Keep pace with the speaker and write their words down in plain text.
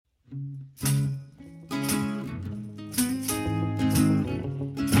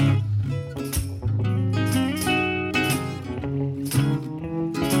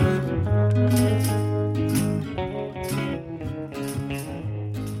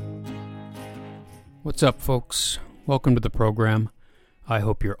What's up, folks? Welcome to the program. I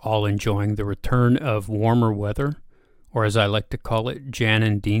hope you're all enjoying the return of warmer weather, or as I like to call it, Jan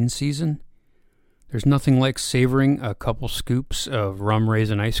and Dean season. There's nothing like savoring a couple scoops of rum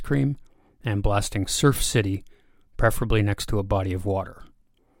raisin ice cream and blasting Surf City, preferably next to a body of water.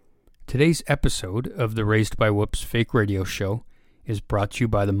 Today's episode of the Raised by Whoops fake radio show is brought to you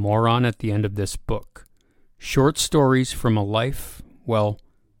by the moron at the end of this book. Short stories from a life, well,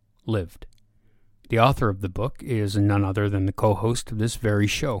 lived. The author of the book is none other than the co-host of this very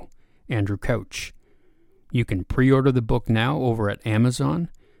show, Andrew Couch. You can pre-order the book now over at Amazon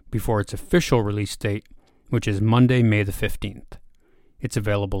before its official release date, which is Monday, May the 15th. It's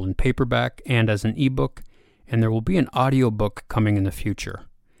available in paperback and as an ebook, and there will be an audiobook coming in the future.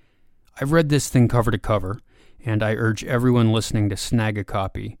 I've read this thing cover to cover, and I urge everyone listening to snag a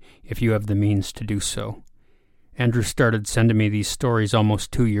copy if you have the means to do so. Andrew started sending me these stories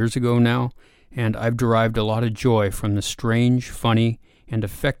almost 2 years ago now, and I've derived a lot of joy from the strange, funny, and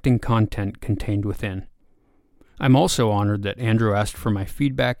affecting content contained within. I'm also honored that Andrew asked for my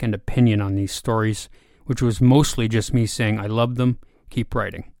feedback and opinion on these stories, which was mostly just me saying I love them, keep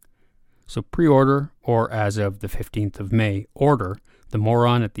writing. So pre-order, or as of the 15th of May, order The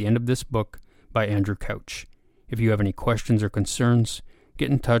Moron at the End of This Book by Andrew Couch. If you have any questions or concerns,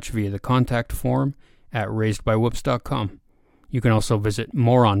 get in touch via the contact form at raisedbywhoops.com. You can also visit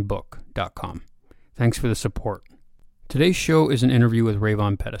moronbook.com. Thanks for the support. Today's show is an interview with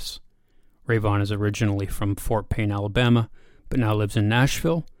Rayvon Pettis. Rayvon is originally from Fort Payne, Alabama, but now lives in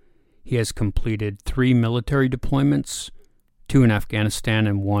Nashville. He has completed 3 military deployments, 2 in Afghanistan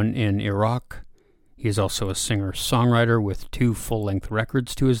and 1 in Iraq. He is also a singer-songwriter with 2 full-length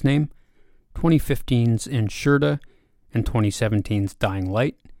records to his name, 2015's Insurda and 2017's Dying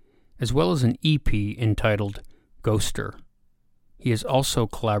Light, as well as an EP entitled Ghoster. He has also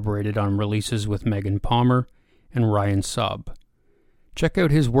collaborated on releases with Megan Palmer and Ryan Saab. Check out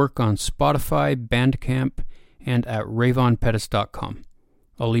his work on Spotify, Bandcamp, and at rayvonpettis.com.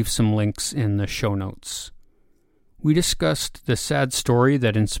 I'll leave some links in the show notes. We discussed the sad story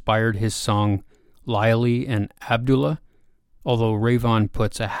that inspired his song Lily and Abdullah, although Rayvon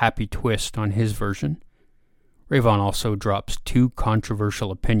puts a happy twist on his version. Rayvon also drops 2 controversial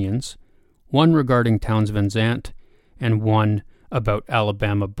opinions, one regarding Towns Van Zandt and one about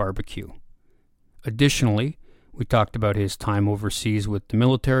Alabama barbecue. Additionally, we talked about his time overseas with the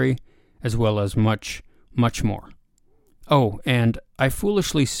military, as well as much, much more. Oh, and I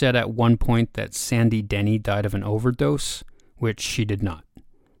foolishly said at one point that Sandy Denny died of an overdose, which she did not.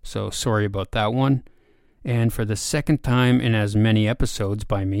 So sorry about that one. And for the second time in as many episodes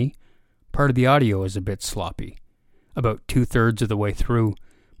by me, part of the audio is a bit sloppy. About 2/3 of the way through,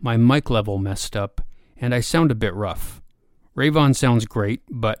 my mic level messed up, and I sound a bit rough. Rayvon sounds great,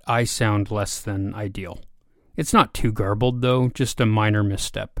 but I sound less than ideal. It's not too garbled, though, just a minor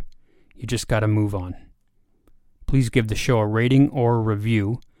misstep. You just gotta move on. Please give the show a rating or a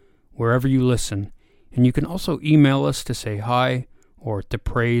review wherever you listen, and you can also email us to say hi or to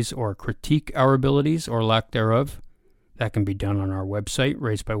praise or critique our abilities or lack thereof. That can be done on our website,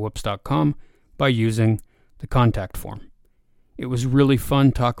 raisedbywhoops.com, by using the contact form. It was really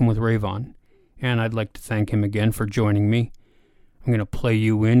fun talking with Rayvon, and I'd like to thank him again for joining me. I'm going to play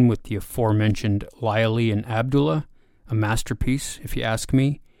you in with the aforementioned Lily and Abdullah, a masterpiece, if you ask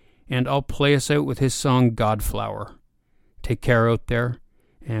me, and I'll play us out with his song Godflower. Take care out there,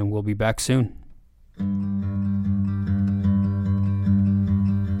 and we'll be back soon.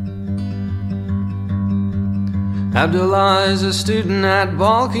 Abdullah is a student at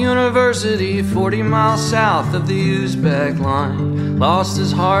Balkh University, 40 miles south of the Uzbek line. Lost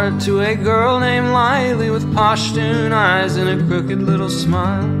his heart to a girl named Lily with Pashtun eyes and a crooked little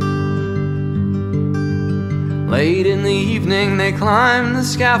smile. Late in the evening they climb the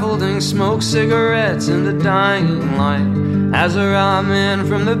scaffolding, smoke cigarettes in the dying light. Azara men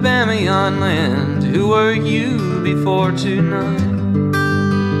from the Bamiyan land, who were you before tonight?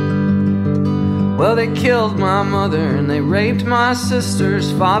 Well, they killed my mother and they raped my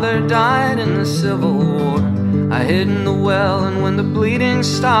sister's father, died in the Civil War. I hid in the well, and when the bleeding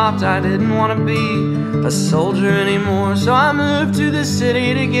stopped, I didn't want to be a soldier anymore. So I moved to the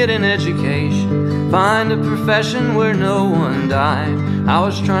city to get an education, find a profession where no one died. I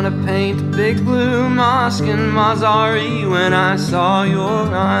was trying to paint a big blue mosque in Mazari when I saw your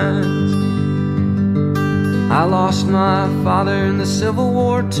eyes. I lost my father in the Civil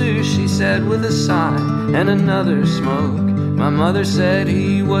War too, she said with a sigh and another smoke. My mother said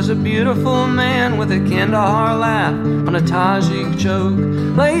he was a beautiful man with a Kandahar laugh on a Tajik joke.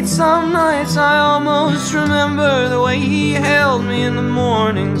 Late some nights I almost remember the way he held me in the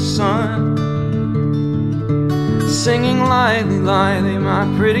morning sun. singing lightly, lightly, my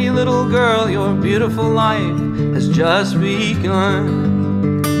pretty little girl, your beautiful life has just begun.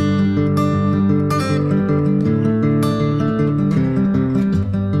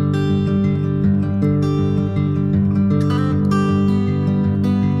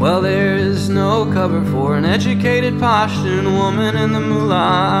 Well, there is no cover for an educated Pashtun woman in the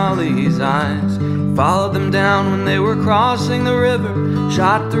Mullah Ali's eyes. Followed them down when they were crossing the river,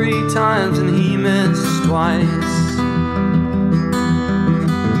 shot 3 times and he missed twice.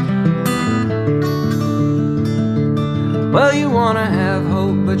 Well, you wanna have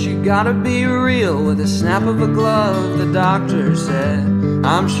hope, but you gotta be real. With a snap of a glove, the doctor said.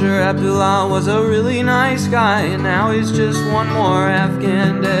 I'm sure Abdullah was a really nice guy, and now he's just one more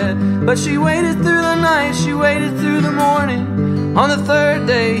Afghan dead. But she waited through the night, she waited through the morning. On the 3rd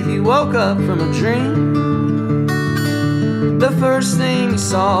day, he woke up from a dream. The first thing he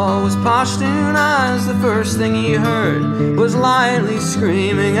saw was Pashtun eyes. The first thing he heard was lightly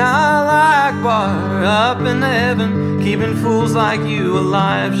screaming, Allah Akbar, up in heaven, keeping fools like you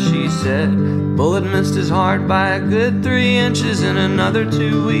alive, she said. Bullet missed his heart by a good 3 inches. In another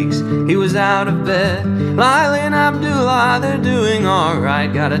 2 weeks, he was out of bed. Lila and Abdullah, they're doing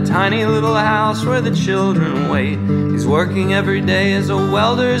alright. Got a tiny little house where the children wait. He's working every day as a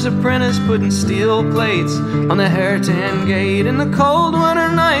welder's apprentice, putting steel plates on the hair-tan gate. In the cold winter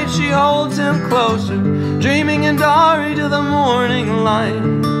night, she holds him closer, dreaming in Dari to the morning light.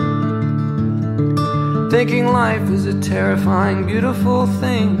 Thinking life is a terrifying, beautiful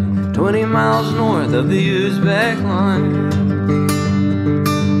thing, 20 miles north of the Uzbek line.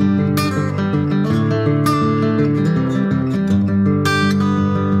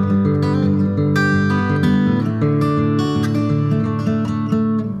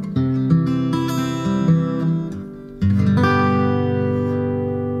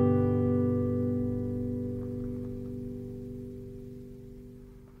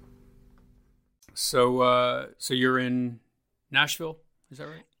 So you're in Nashville, is that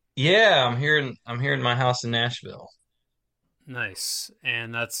right? Yeah, I'm here in my house in Nashville. Nice.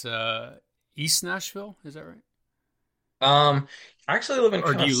 And that's East Nashville, is that right? I actually live in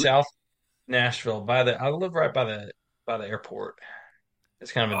Or kind do of you? South Nashville I live right by the airport.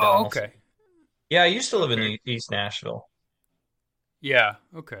 It's kind of in Oh, Donaldson. okay. Yeah, I used to live in Okay. East Nashville. Yeah,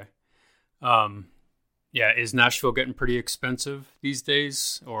 okay. Um, yeah, is Nashville getting pretty expensive these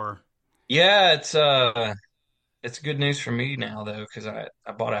days or Yeah, it's good news for me now though, because I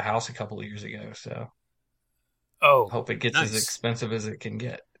bought a house a couple of years ago, so Oh, hope it gets as nice. expensive as it can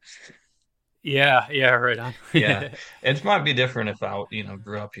get. Yeah, yeah, right on. Yeah, it might be different if I,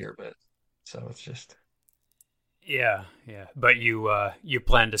 grew up here, but so it's just Yeah, yeah. But you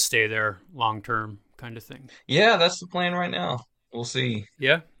plan to stay there long term kind of thing. yeah, that's the plan right now. We'll see.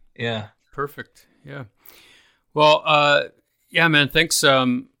 Yeah, Yeah. perfect. Yeah. Well, yeah, man, thanks.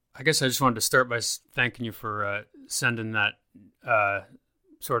 I guess I just wanted to start by thanking you for sending that uh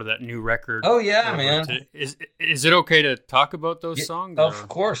sort of that new record Oh yeah, over man. to is it okay to talk about those Yeah, songs of or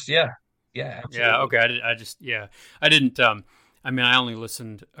course. Yeah. Yeah, yeah, absolutely. okay. I just yeah. I didn't I mean I only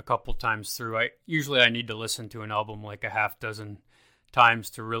listened a couple times through. I need to listen to an album like a half dozen times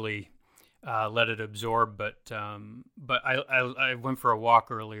to really let it absorb. But I went for a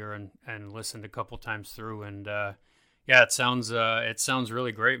walk earlier and listened a couple times through, and yeah, it sounds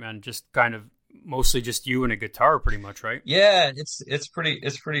really great, man. Just kind of mostly just you and a guitar, pretty much, right? Yeah, pretty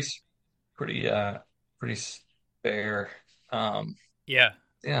pretty spare. Um, Yeah,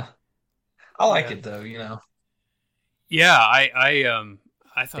 yeah. I like yeah, it though. yeah.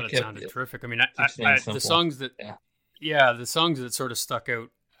 I thought it sounded It terrific. I mean, keeps things the simple. songs that Yeah. yeah, the songs that sort of stuck out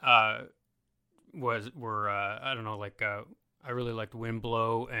uh, were I don't know, like I really liked Wind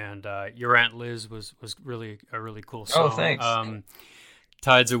Blow, and Your Aunt Liz was really a really cool Oh, song. thanks.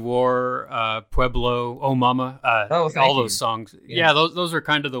 Tides of War, Pueblo, Oh Mama, Oh, all thank those you. songs. Yeah. Yeah, those are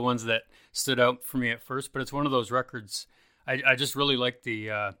kind of the ones that stood out for me at first. But it's one of those records. I just really like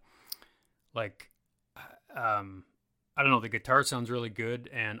the like um, I don't know. The guitar sounds really good,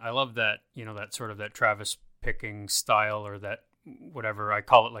 and I love that that sort of that Travis picking style, or that whatever I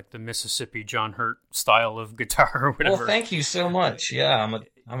call it, like the Mississippi John Hurt style of guitar or Well, whatever. thank you so much. Yeah,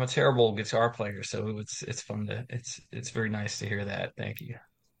 I'm a terrible guitar player, so it's fun to it's very nice to hear that. Thank you.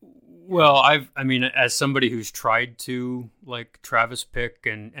 Well, I mean, as somebody who's tried to like Travis pick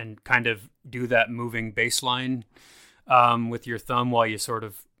and kind of do that moving bass line with your thumb while you sort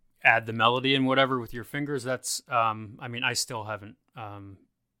of add the melody and whatever with your fingers, that's, I mean, I still haven't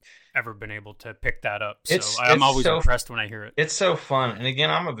ever been able to pick that up. So I'm It's always so impressed when I hear it. it's so fun. And again,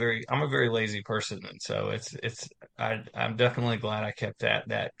 I'm a very lazy person, and so I'm definitely glad I kept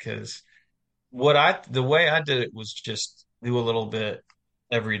that because the way I did it was just do a little bit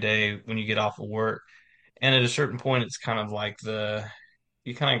every day when you get off of work. And at a certain point, it's kind of like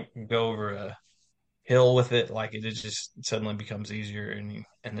you kind of go over a hill with it. Like it just suddenly becomes easier and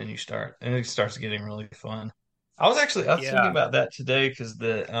then you start, and it starts getting really fun. I was thinking Yeah. about that today because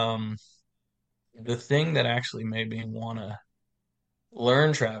the thing that actually made me want to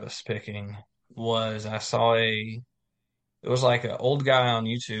learn Travis picking was I saw it was like an old guy on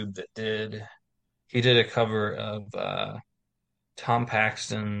YouTube he did a cover of Tom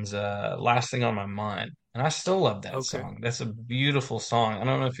Paxton's Last Thing on My Mind. And I still love that Okay. song. That's a beautiful song. I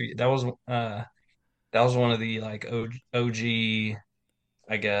don't know if that was one of the like OG,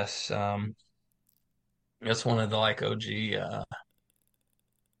 I guess. That's one of the like OG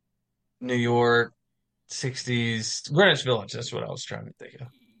New York 60s Greenwich Village. That's what I was trying to think of.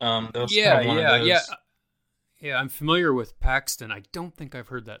 That was kind Yeah, of one of yeah, yeah. those. Yeah, I'm familiar with Paxton. I don't think I've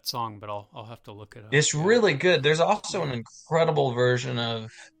heard that song, but I'll have to look it up. It's Yeah. really good. There's also an Yeah. incredible version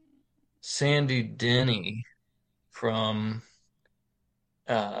of Sandy Denny from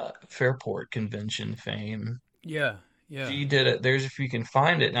Fairport Convention fame. Yeah. Yeah. She did it. There's if you can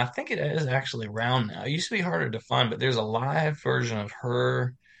find it, and I think it is actually around now. It used to be harder to find, but there's a live version of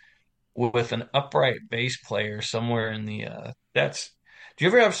her with an upright bass player somewhere in the that's do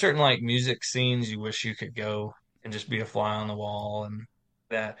you ever have certain like music scenes you wish you could go and just be a fly on the wall and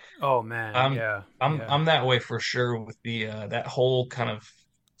that Oh man, I'm yeah. I'm Yeah. I'm that way for sure with the that whole kind of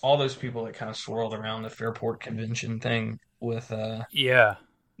all those people that kind of swirled around the Fairport Convention thing with Yeah.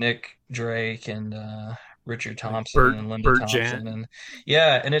 Nick Drake and Richard Like Thompson and Linda Bert Jant. Thompson and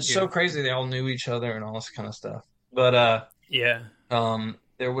yeah, and it's so Yeah. crazy they all knew each other and all this kind of stuff. But Yeah.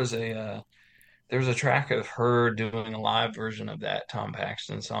 there was a track of her doing a live version of that Tom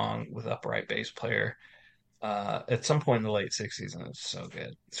Paxton song with upright bass player at some point in the late 60s, and it's so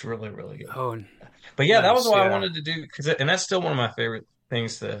good. It's really, really good. Oh, But yeah, that was nice. what I Yeah. wanted to do and that's still one of my favorite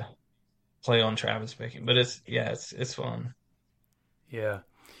things to play on Travis Bacon. But it's fun. Yeah.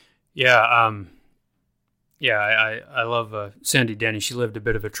 Yeah. Yeah, I love Sandy Denny. She lived a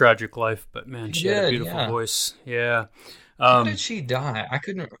bit of a tragic life, but man, She she had a did, beautiful yeah. voice. Yeah. How did Um, she die? I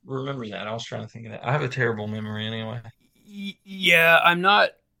couldn't remember that. I was trying to think of that. I have a terrible memory anyway. yeah,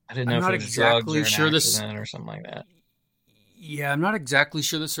 I didn't know I'm if not it was drugs exactly or an sure this. accident or something like that. Yeah, I'm not exactly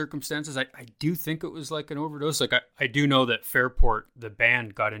sure the circumstances. I do think it was like an overdose. Like I do know that Fairport, the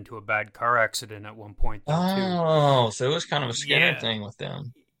band, got into a bad car accident at one point though too. Oh, so it was kind of a Skinner Yeah. thing with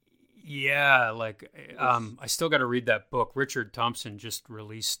them. Yeah, like Oof. I still got to read that book. Richard Thompson just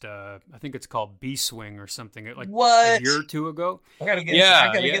released I think it's called B Swing or something like a What? year or two ago. I Yeah,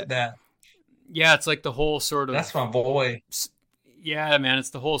 gotta yeah. get that. Yeah, it's like the whole sort That's of my boy. yeah, man, it's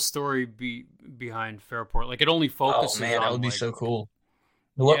the whole story behind Fairport. Like it only Oh focuses man, that on would be like so cool.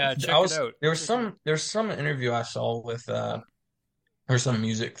 What yeah, I check it was out. Check it out. there was some interview I saw with or some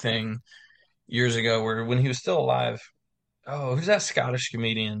music thing years ago where when he was still alive. Oh, who's that Scottish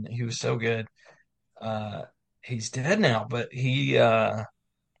comedian? He was so good. Uh he's dead now, but he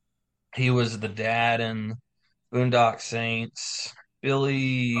was the dad in Boondock Saints,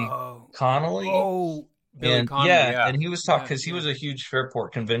 Billy Oh. Connolly. Oh, Billy And Connolly, yeah, yeah. and he was talking Yeah, because he yeah. was a huge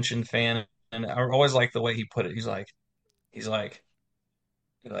Fairport Convention fan, and I always like the way he put it. He's like,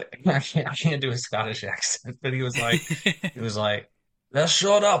 I can't do a Scottish accent, but he was like, let's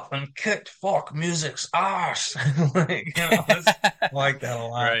shut up and kick folk music's arse. Like, I like that a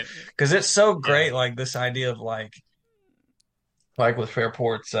lot Right. because it's so Yeah. great. Like this idea of like with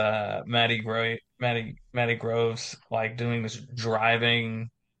Fairport's Matty Groves like doing this driving,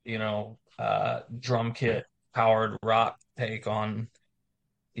 drum kit powered rock take on,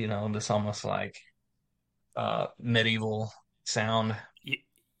 this almost like medieval sound. Y-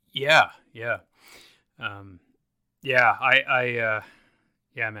 yeah, yeah. Um yeah,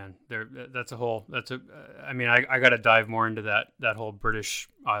 yeah, man. There that's a whole that's a I mean, I got to dive more into that whole British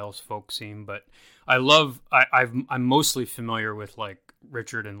Isles folk scene, but I'm mostly familiar with like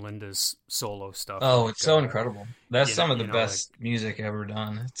Richard and Linda's solo stuff Oh, like it's so incredible. That's some of the like best music ever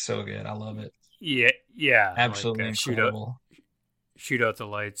done. It's so good. I love it. yeah, yeah, like Absolutely incredible. shoot out the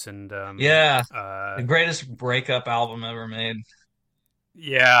lights and Yeah, the greatest breakup album ever made.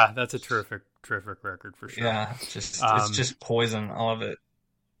 yeah, that's a terrific record for sure. Yeah, it's Um just poison. I love it.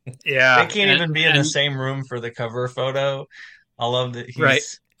 They yeah, can't even be in the same room for the cover photo. I love that right.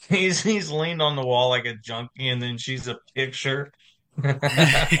 he's leaned on the wall like a junkie, and then she's a picture.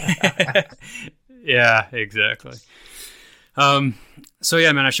 Yeah, exactly. Um, so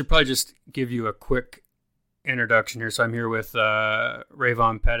yeah, man, I should probably just give you a quick introduction here. So I'm here with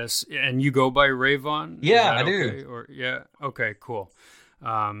Rayvon Pettis, and you go by Rayvon. Is Yeah, that I do. okay? Or yeah, okay, cool.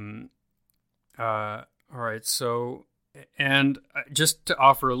 Um, All right. So, and just to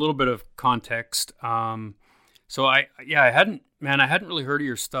offer a little bit of context, so I hadn't really heard of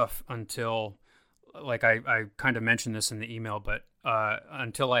your stuff until, like, I kind of mentioned this in the email, but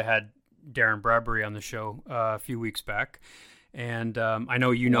until I had Darren Bradbury on the show a few weeks back, and I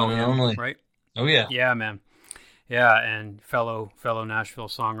know you know One and him, only. right? Oh yeah. Yeah, man. Yeah, and fellow Nashville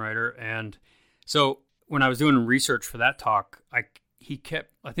songwriter. And so when I was doing research for that talk, he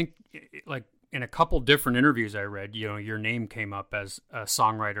kept, I think, like in a couple different interviews I read, your name came up as a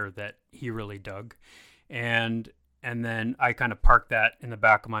songwriter that he really dug, and then I kind of parked that in the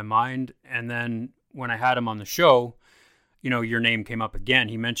back of my mind. And then when I had him on the show, your name came up again.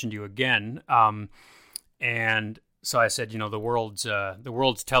 He mentioned you again, and so I said, the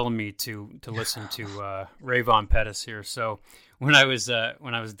world's telling me to listen to Rayvon Pettis here. So when I was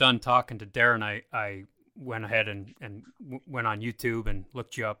done talking to Darren, I went ahead and went on YouTube and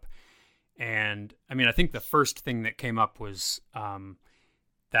looked you up. And I mean, I think the first thing that came up was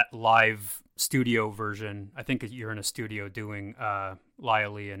that live studio version. I think you're in a studio doing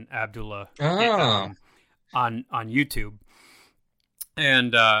Lyali and Abdullah Oh. on YouTube.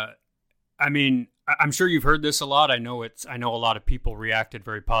 And I mean, I'm sure you've heard this a lot. I know a lot of people reacted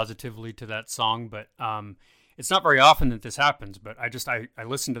very positively to that song, but it's not very often that this happens. But I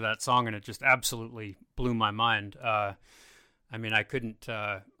listened to that song and it just absolutely blew my mind. I mean, I couldn't.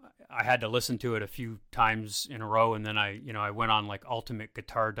 I had to listen to it a few times in a row, and then I went on like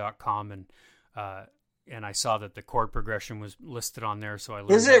ultimateguitar.com and I saw that the chord progression was listed on there, so I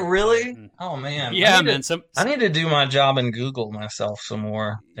learned Is how it to play it. really? And, Oh man. yeah, man. I need to do my job and Google myself some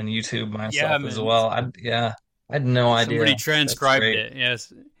more and YouTube Yeah, myself as man. well. I had no Somebody idea. That's transcribed great. it.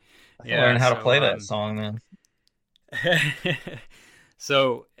 Yes. I can Yeah. learn how to play that song then.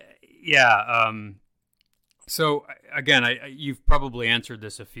 So yeah. So again, you've probably answered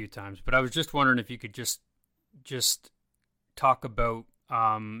this a few times, but I was just wondering if you could just talk about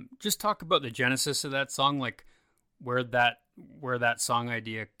the genesis of that song, like where that song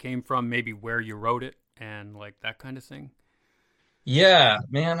idea came from, maybe where you wrote it, and like that kind of thing. Yeah,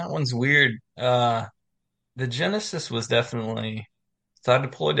 man, that one's weird. The Genesis was definitely so I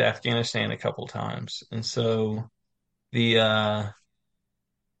deployed to Afghanistan a couple times, and so the I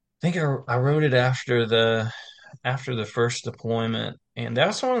think I wrote it after the first deployment, and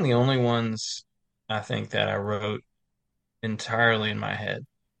that's one of the only ones I think that I wrote entirely in my head.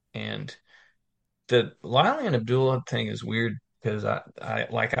 And the Lyle and Abdullah thing is weird because I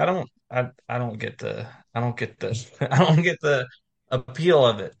like I don't get I don't get the appeal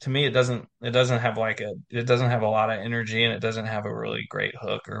of it. To me, it doesn't have it doesn't have a lot of energy and it doesn't have a really great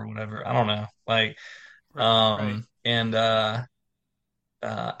hook or whatever. I don't know. Right. And I'd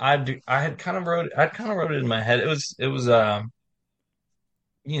kind of wrote it in my head. It was not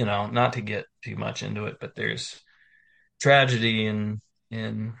to get too much into it, but there's tragedy in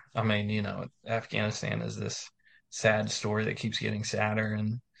I mean, Afghanistan is this sad story that keeps getting sadder,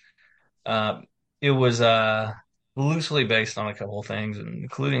 and uh, it was loosely based on a couple of things,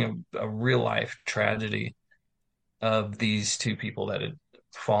 including a real life tragedy of these two people that had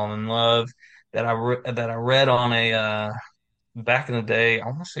fallen in love that I read on a back in the day. I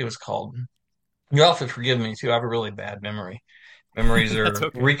want to say it was called. You'll have to forgive me too. I have a really bad memory. Memories That's are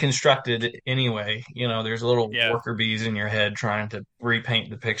okay. reconstructed anyway. There's little Yeah. worker bees in your head trying to repaint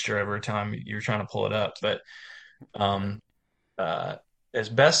the picture every time you're trying to pull it up. But Right. um, uh, as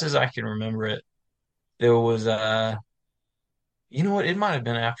best as I can remember it, there was you know what? It might have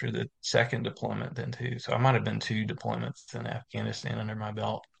been after the second deployment then too. So I might have been two deployments in Afghanistan under my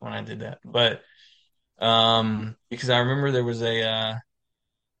belt when I did that. But because I remember there was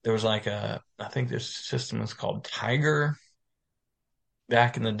like I think this system was called Tiger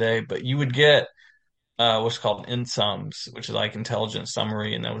back in the day, but you would get what's called INSUMs, which is like intelligent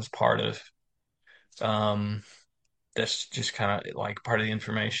summary, and that was part of um, that's just kind of like part of the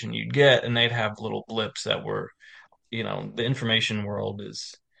information you'd get, and they'd have little blips that were, the information world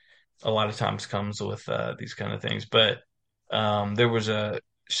is a lot of times comes with these kind of things, but there was a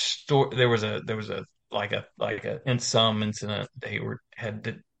story, there was a in some incident they were had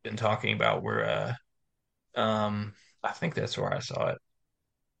been talking about where I think that's where I saw it.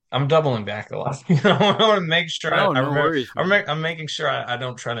 I'm doubling back a lot. I want to make sure No, I no remember. worries, man. I'm making sure I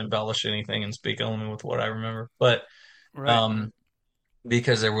don't try to embellish anything and speak only with what I remember. But Right. um,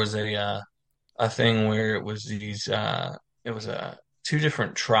 because there was a thing where it was two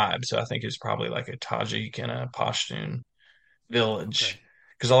different tribes. So I think it's probably like a Tajik and a Pashtun Okay. village.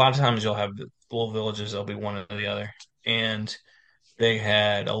 Because a lot of times you'll have the little villages, they'll be one or the other, and they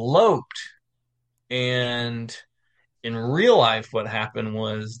had eloped. And in real life, what happened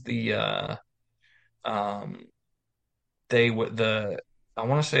was um, they would the I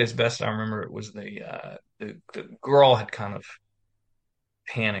want to say as best I remember it was the girl had kind of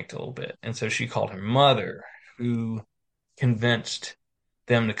panicked a little bit, and so she called her mother, who convinced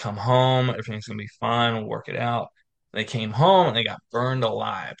them to come home. Everything's gonna be fine. We'll work it out. They came home and they got burned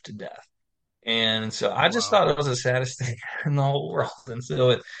alive to death. And so I just Wow. thought it was the saddest thing in the whole world. And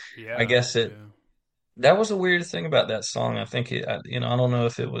so I Yeah. guess Yeah. that was the weirdest thing about that song. I think I don't know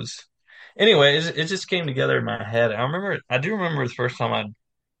if it was, anyway, it just came together in my head. I do remember the first time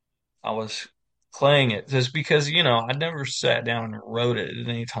I was playing it just because, I never sat down and wrote it at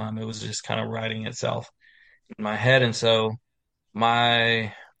any time. It was just kind of writing itself in my head. And so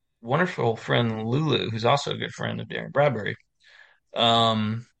my wonderful friend Lulu, who's also a good friend of Darren Bradbury,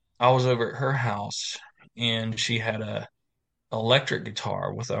 um, I was over at her house and she had a electric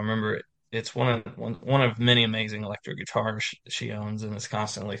guitar with, I remember it's one of many amazing electric guitars she owns and is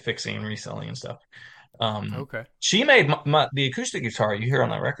constantly fixing and reselling and stuff. Okay. She made the acoustic guitar you hear on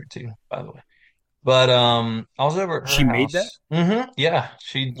that record too, by the way. But I was over at her She made that? house. Yeah,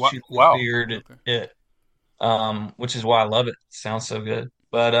 she Wow. figured Okay. it, which is why I love it. It sounds so good.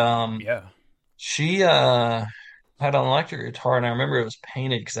 But Yeah. she had an electric guitar, and I remember it was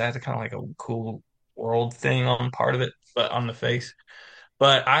painted because I had kind of like a cool world thing on part of it, but on the face.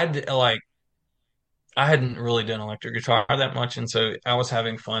 But I hadn't really done electric guitar that much, and so I was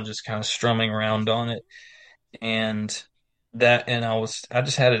having fun just kind of strumming around on it, and I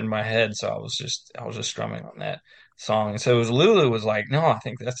just had it in my head, so I was just strumming on that song. And so it was Lulu was like, "No, I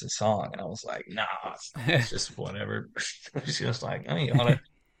think that's a song," and I was like, "Nah, it's not. It's just whatever." She's just like, "Oh, you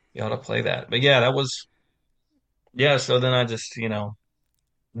ought to play that." But yeah, that was yeah. So then I just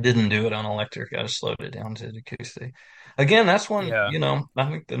didn't do it on electric. I just slowed it down to the acoustic. Again, that's one, Yeah. I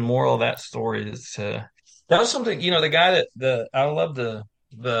think the moral of that story is that was something, the guy I love the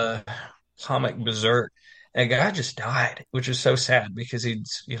comic Berserk. And a guy just died, which is so sad because he'd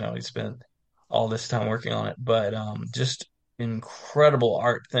spent all this time working on it. But just incredible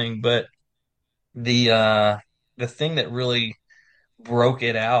art thing. But the uh the thing that really broke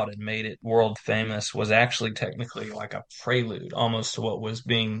it out and made it world famous was actually technically like a prelude almost to what was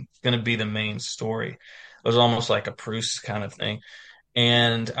being going to be the main story. It was almost like a Proust kind of thing.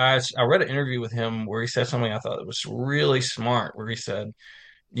 And I read an interview with him where he said something I thought that was really smart, where he said,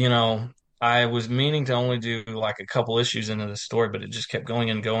 you know, I was meaning to only do like a couple issues into the story, but it just kept going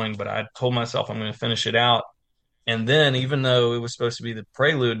and going. But I told myself I'm going to finish it out. And then, even though it was supposed to be the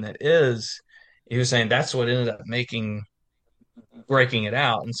prelude, and it is, he was saying that's what ended up breaking it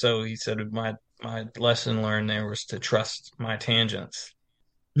out. And so he said my lesson learned there was to trust my tangents.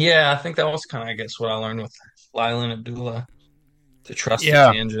 Yeah, I think that was kind of, I guess, what I learned with Lila and Abdullah, to trust the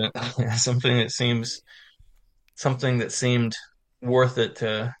Yeah. tangent. Something that seemed worth it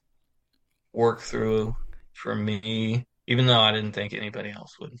to work through for me, even though I didn't think anybody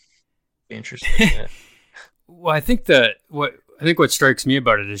else would be interested in it. Well, I think what strikes me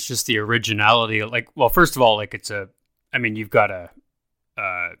about it is just the originality. Like, well, first of all, like I mean, you've got a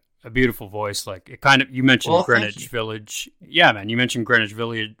beautiful voice. Like it kind of, you mentioned Well, thank Greenwich you. Village. Yeah, man, you mentioned Greenwich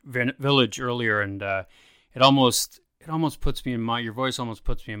Village earlier, and it almost puts me in mind. Your voice almost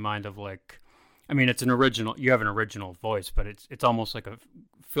puts me in mind of like, I mean, it's an original. You have an original voice, but it's almost like a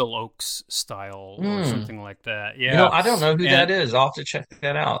Phil Oakes style or Hmm. something like that. Yeah, I don't know who and that is. I'll have to check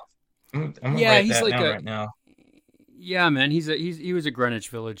that out. I'm gonna yeah, write he's that like down a right now. yeah, man. He was a Greenwich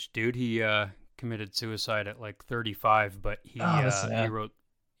Village dude. He committed suicide at like 35, but Oh, that's he sad. wrote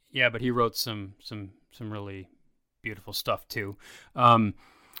but he wrote some really beautiful stuff too. Um,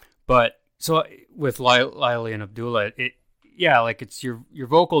 but so with Lily and Abdullah, like it's your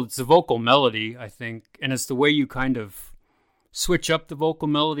vocal, it's the vocal melody, I think, and it's the way you kind of switch up the vocal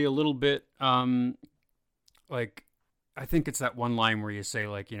melody a little bit. Like I think it's that one line where you say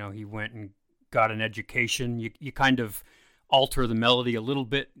like, he went and got an education. You kind of alter the melody a little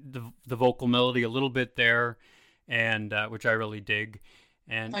bit, the vocal melody a little bit there, and which I really dig.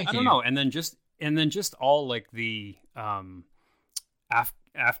 And I Thank don't you. know, and then just all like the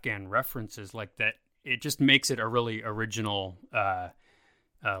Afghan references like that. It just makes it a really original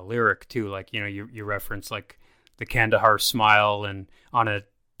lyric too. Like you reference like the Kandahar smile and on a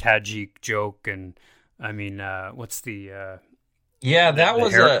Tajik joke, and I mean, what's Yeah, the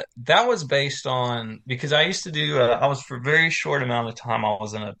hair? that was based on, because I used to do I was, for a very short amount of time, I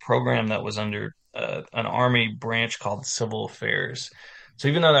was in a program that was under an army branch called Civil Affairs. So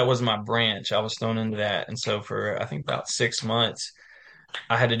even though that wasn't my branch, I was thrown into that, and so for I think about 6 months,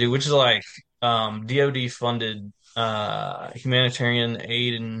 I had to do, which is like DoD funded humanitarian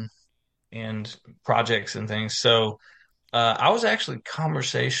aid and projects and things. So I was actually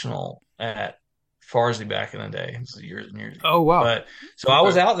conversational at Farsi back in the day. It was years and years ago. Oh, wow. But so I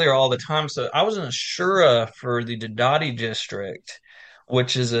was Okay. out there all the time. So I was in Ashura for the Dadadi district,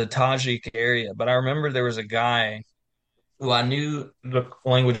 which is a Tajik area. But I remember there was a guy who I knew the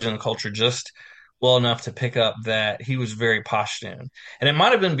language and the culture just well enough to pick up that he was very Pashtun. And it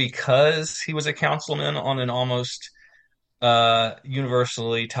might have been because he was a councilman on an almost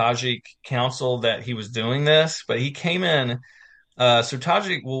universally Tajik council that he was doing this, but he came in. So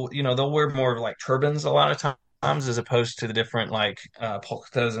Tajik will, they'll wear more of like turbans a lot of times as opposed to the different like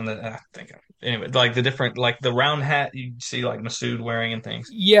polkas and the I think anyway, like the different like the round hat you see like Masood wearing and things.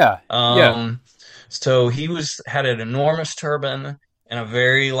 Yeah. Yeah. Um, so he had an enormous turban and a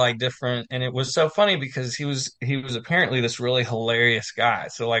very like different, and it was so funny because he was apparently this really hilarious guy.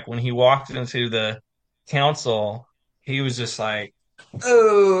 So like when he walked into the council, he was just like,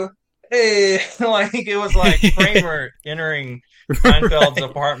 "Oh, hey," like it was like Kramer entering Seinfeld's Right.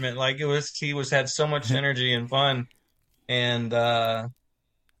 apartment. Like he was had so much energy and fun, and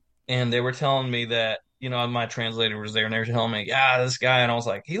they were telling me that my translator was there and they were telling me, yeah, this guy, and I was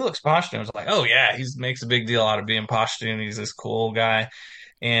like, he looks Pashtun. I was like, oh yeah, he makes a big deal out of being Pashtun. He's this cool guy,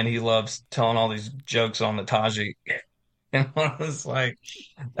 and he loves telling all these jokes on the Tajik. And I was like,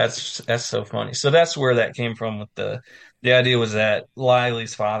 that's so funny. So that's where that came from. With the idea was that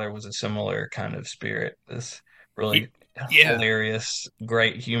Lily's father was a similar kind of spirit. This Y- really Yeah. hilarious,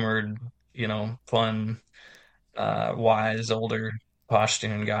 great humored, fun wise, older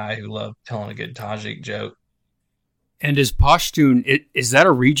Pashtun guy who loved telling a good Tajik joke. And is Pashtun, is that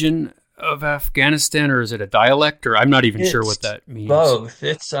a region of Afghanistan or is it a dialect? Or I'm not even sure what It's that means. both.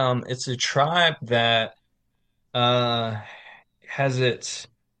 It's a tribe that uh has its.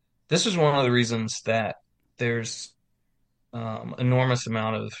 This is one of the reasons that there's enormous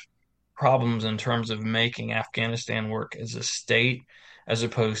amount of problems in terms of making Afghanistan work as a state as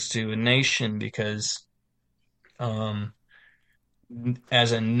opposed to a nation because um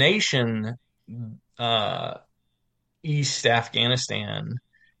as a nation uh East Afghanistan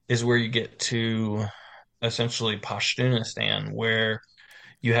is where you get to essentially Pashtunistan, where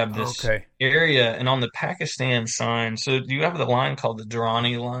you have this Okay. area, and on the Pakistan sign, so you have the line called the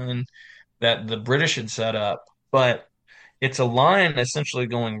Durrani line that the British had set up, but it's a line essentially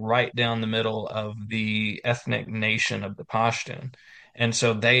going right down the middle of the ethnic nation of the Pashtun. And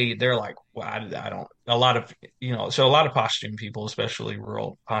so they're like, well, I don't a lot of so a lot of Pashtun people, especially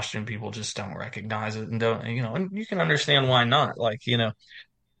rural Pashtun people, just don't recognize it and don't and you can understand why not, like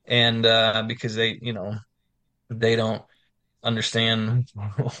and because they don't understand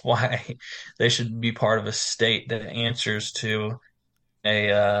why they should be part of a state that answers to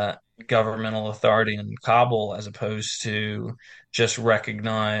a governmental authority in Kabul as opposed to just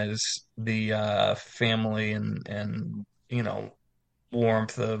recognize the family and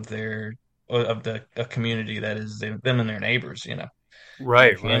warmth of the a community that is them and their neighbors, their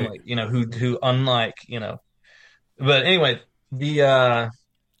Right, right. family, who unlike, but anyway, the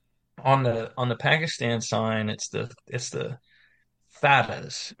on the Pakistan sign, it's the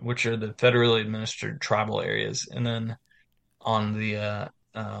FATAs, which are the federally administered tribal areas, and then on the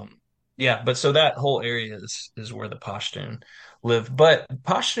yeah, but so that whole area is where the Pashtun live. But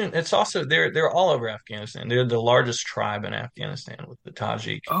Pashtun, it's also they're all over Afghanistan. They're the largest tribe in Afghanistan with the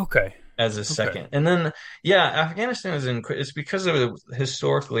Tajik Okay. as a Okay. second. And then yeah, Afghanistan it's because of it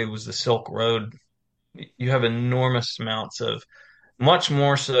historically it was the Silk Road. You have enormous amounts of much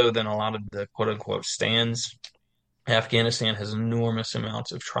more so than a lot of the quote unquote stands. Afghanistan has enormous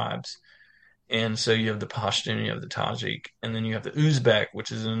amounts of tribes. And so you have the Pashtun, you have the Tajik, and then you have the Uzbek,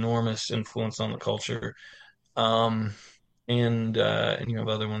 which is an enormous influence on the culture. Um, and you have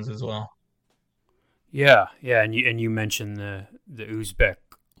other ones as well. Yeah, yeah, and you mentioned the Uzbek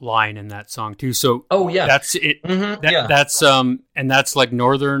line in that song too. So Oh yeah. that's it. Yeah. That's and that's like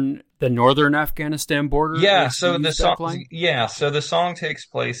the northern Afghanistan border Yeah, is the so the song Uzbek line. yeah, so the song takes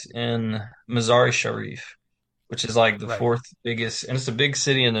place in Mazar-e Sharif, which is like the Right. fourth biggest, and it's a big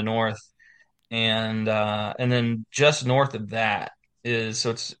city in the north. And then just north of that is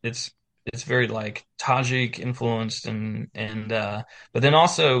so it's very like Tajik influenced and but then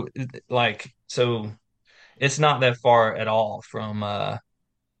also like so it's not that far at all from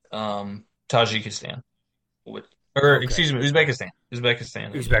Tajikistan with, or Okay. excuse me, Okay.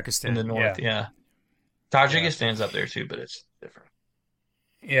 Uzbekistan in the Uzbekistan. north, Yeah. yeah. Yeah. Tajikistan's up there too, but it's different.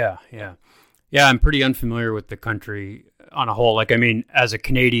 Yeah. Yeah. Yeah. I'm pretty unfamiliar with the country on a whole. Like, I mean, as a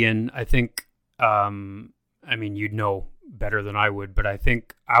Canadian, I think, I mean, you'd know better than I would, but I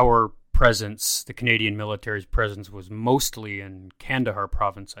think our presence, the Canadian military's presence, was mostly in Kandahar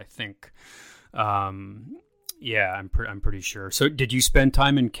province. I think, um, Yeah, I'm pretty sure. So, did you spend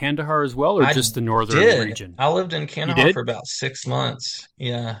time in Kandahar as well, or I just the northern did. region? I lived in You Kandahar for did? about 6 months.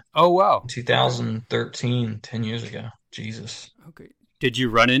 Yeah, Oh, wow. in Okay. 2013, 10 years ago. Jesus. Okay. Did you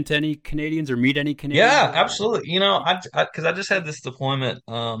run into any Canadians or meet any Canadians Yeah, while you? absolutely. Because I just had this deployment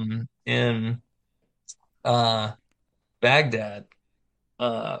in uh Baghdad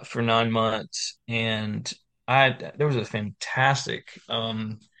for 9 months, and I there was a fantastic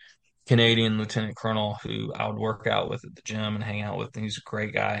Canadian lieutenant colonel who I would work out with at the gym and hang out with. And he's a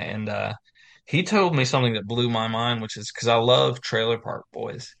great guy, and he told me something that blew my mind, which is because I love Trailer Park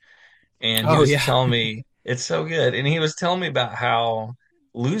Boys, and he Oh, was yeah. telling me it's so good, and he was telling me about how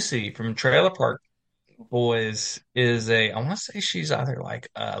Lucy from Trailer Park Boys is I want to say she's either like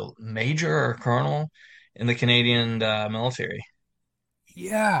a major or a colonel in the Canadian military.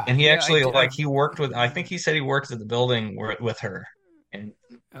 Yeah, And he yeah. I actually did. like he worked I with, I believe think that. he said he worked at the building with her. And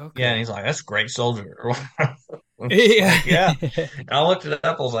yeah, and Okay. he's like, that's a great soldier. Or whatever. Yeah. Like, yeah. And I looked it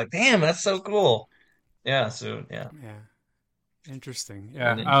up. I was like, damn, that's so cool. Yeah. So yeah. Yeah. Interesting. And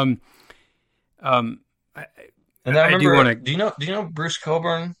Yeah. then Um. I, and I I do want remember, to. do you know Bruce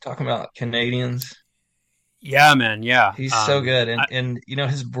Coburn talking about Canadians? Yeah, man. Yeah. He's so good. I. And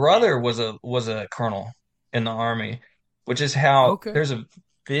his brother was a colonel in the army, which is how Okay. there's a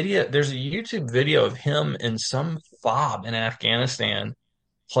YouTube video of him in some fob in Afghanistan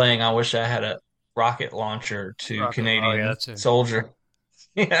playing I Wish I Had a Rocket Launcher to Rocket. Oh, yeah. Canadian soldier.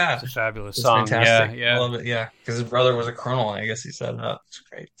 Yeah. That's a fabulous It's song. Yeah. fantastic. I Yeah. love it. Yeah. Because his brother was a colonel and I guess he set it up. It's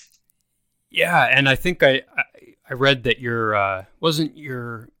great. Yeah. And I think I read that your wasn't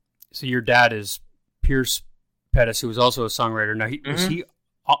your so your dad is Pierce Pettis, who was also a songwriter. Now, Hmm.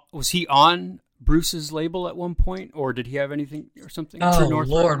 was he on Bruce's label at one point, or did he have anything or something? True Oh North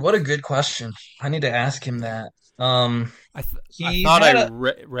Lord, what a Records. good question. I need to ask him that. Um, I he thought I had a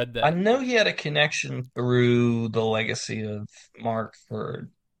read I that. know he had a connection through the legacy of Mark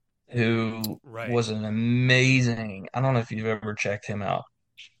Hurd, who Right. was an amazing. I don't know if you've ever checked him out,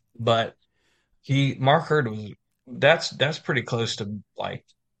 but Mark Hurd was that's pretty close to like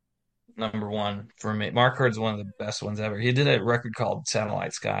number one for me. Mark Hurd's one of the best ones ever. He did a record called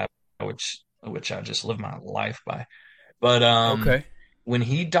Satellite Sky, which I just live my life by. But Okay. when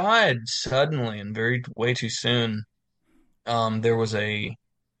he died suddenly and very way too soon, there was a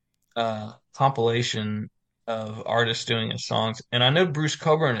compilation of artists doing his songs, and I know Bruce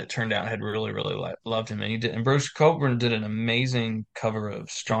Coburn. It turned out had really loved him, and he did. And Bruce Coburn did an amazing cover of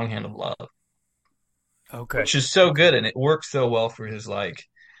 "Strong Hand of Love," Okay. which is so Okay. good, and it works so well for his like.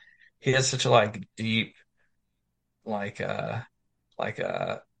 He has such a like deep like like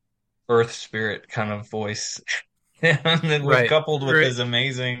earth spirit kind of voice, and then with Right. coupled with Right. his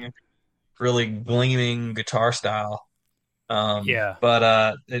amazing, really gleaming guitar style. Yeah.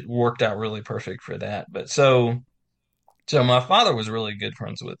 But it worked out really perfect for that. But so my father was really good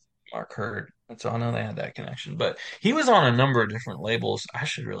friends with Mark Hurd, and so I know they had that connection. But he was on a number of different labels. I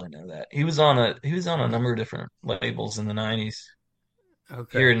should really know that. He was on a number of different labels in the '90s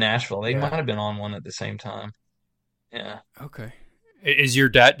here Okay. in Nashville. They might Yeah. have been on one at the same time. Yeah. Okay. Is your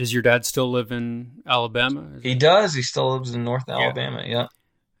dad? Does your dad still live in Alabama? Is He it? does. He still lives in North Yeah. Alabama. Yeah.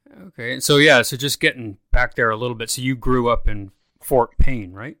 Okay. So yeah. So just getting back there a little bit. So you grew up in Fort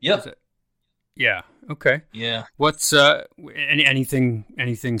Payne, right? Is Yep. it? Yeah. Okay. Yeah. What's anything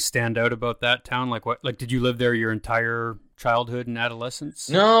stand out about that town? Like what? Like did you live there your entire childhood and adolescence?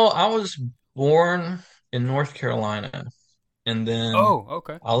 No, I was born in North Carolina, and then Oh,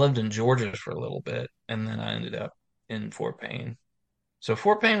 okay. I lived in Georgia for a little bit, and then I ended up in Fort Payne. So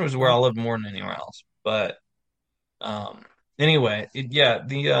Fort Payne was where I Oh, lived more than anywhere else. But um, anyway,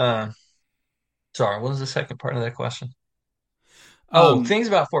 yeah. Sorry, what was the second part of that question? Oh, um, things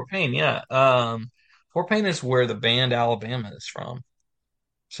about Fort Payne. Yeah. Fort Payne is where the band Alabama is from.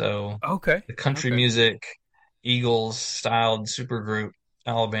 So okay, the country okay. music Eagles styled supergroup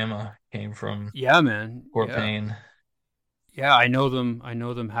Alabama came from Yeah, man. Fort Yeah, Payne. yeah. I know them. I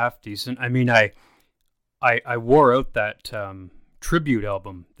know them half decent. I mean, I wore out that tribute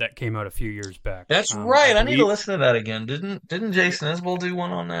album that came out a few years back. That's I right. I need to believe. listen to that again. Didn't Jason Isbell do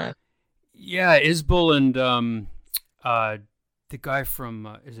one on that? Yeah, Isbell and uh, the guy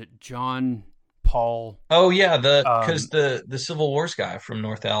from is it John Paul? Oh yeah, the because Um, the Civil Wars guy from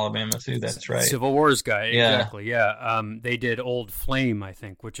North Alabama too. That's right. Civil Wars guy, Yeah. exactly. Yeah. They did Old Flame, I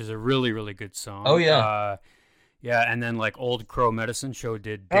think, which is a really good Oh song. yeah. Yeah, and then like Old Crow Medicine Show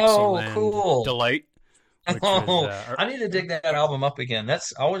did Oh Dixieland cool. Delight, which was Oh, I need to dig that album up again.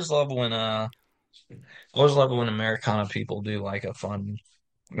 That's I always love when Americana people do like a fun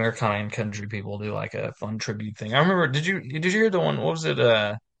Americana and country people do like a fun tribute thing. I remember did you hear the one what was it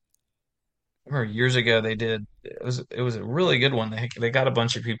I remember years ago they did it was a really good one. They got a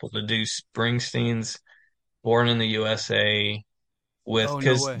bunch of people to do Springsteen's Born in the USA with Oh, no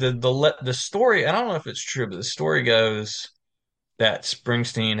because way. the story, I don't know if it's true, but the story goes that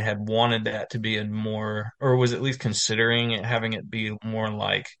Springsteen had wanted that to be a more, or was at least considering it, having it be more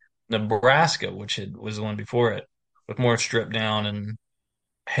like Nebraska, was the one before it, with more stripped down and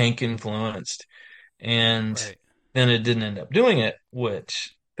Hank influenced. And Right. then it didn't end up doing it,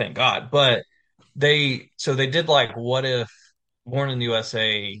 which thank God. But they did like, what if Born in the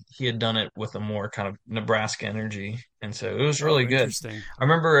USA, he had done it with a more kind of Nebraska energy. And so it was really Oh, good. interesting. I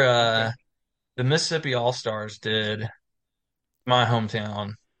remember Okay. the Mississippi All Stars did my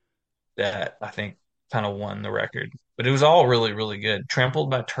hometown that I think kind of won the record. But it was all really, really good. Trampled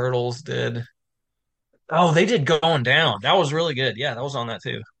by Turtles did. Oh, they did Going Down. That was really good. Yeah, that was on that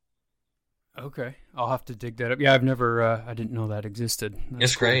too. Okay. I'll have to dig that up. Yeah, I didn't know that existed. That's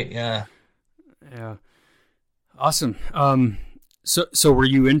It's cool. great. Yeah. Yeah. Awesome. So were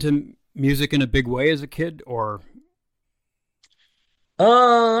you into music in a big way as a kid, or?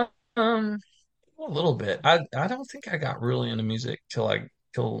 Uh, um, a little bit. I don't think I got really into music till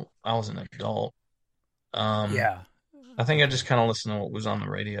I was an adult. Um, Yeah. I think I Okay. just kind of listened to what was on the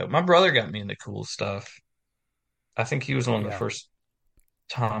radio. My brother got me into cool stuff. I think he was one of the Yeah. first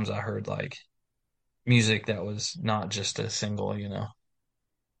times I heard like music that was not just a single, you know.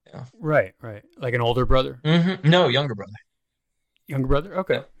 Yeah. Right. Right. Like an older brother, No, younger brother. younger brother.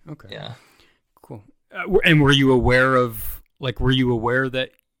 Okay. Yep. Okay. Yeah. Cool. And were you aware of like were you aware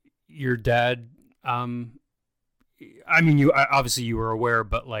that your dad? I mean, obviously you were aware,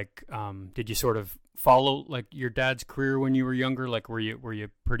 but like, did you sort of follow like your dad's career when you were younger? Like, were you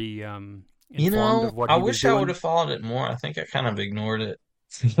pretty You informed know, of what I he was wish I would doing? have followed it more. I think I kind of ignored it.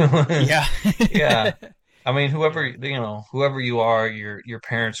 Yeah. Yeah. I mean, Yeah. whoever you are, your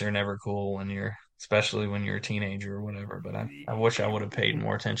parents are never cool when you're, especially when you're a teenager or whatever. But I wish I would have paid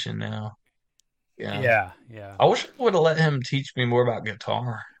more attention now. Yeah. Yeah. Yeah. I wish I would have let him teach me more about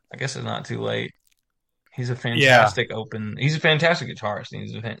guitar. I guess it's not too late. Yeah. He's a fantastic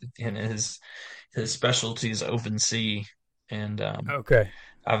guitarist. And his specialty is open C. And Okay.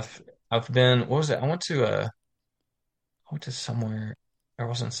 I've I've been, what was it? I went to somewhere. There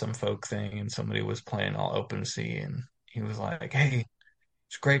wasn't some folk thing, and somebody was playing all open C, and he was like, "Hey,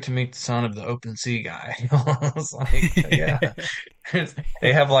 it's great to meet the son of the open C guy." I was like, "Yeah."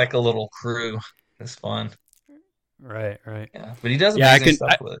 They have like a little crew. It's fun. Right. Right. Yeah, but he does Yeah. I amazing can.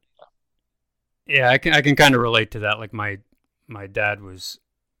 stuff with it. Yeah. I can kind of relate to that. Like my dad was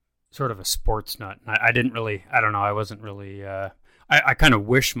sort of a sports nut. I didn't really. I don't know. I wasn't really. I kind of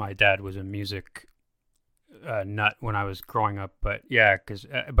wish my dad was a music nut when I was growing up. But yeah,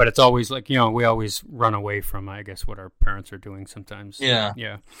 but it's always like we always run away from I guess what our parents are doing sometimes. So Yeah,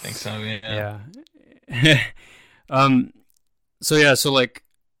 yeah, I think so. Yeah. yeah. um. So yeah. So like,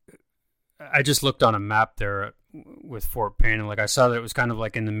 I just looked on a map there with Fort Payne, and like I saw that it was kind of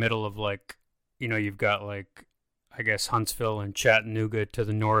like in the middle of like you've got like I guess Huntsville and Chattanooga to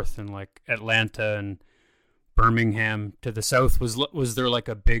the north, and like Atlanta and Birmingham to the south. Was there like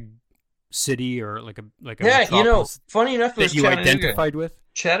a big city or like a Yeah, metropolis funny enough, it that was you Chattanooga. identified with?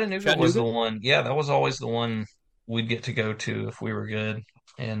 Chattanooga was the Chattanooga? one. Yeah, that was always the one we'd get to go to if we were good.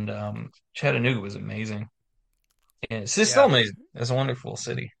 And Chattanooga was amazing. And it's still Yeah, amazing. It's a wonderful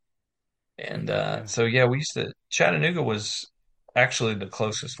city. And yeah, so yeah, we used to Chattanooga was actually the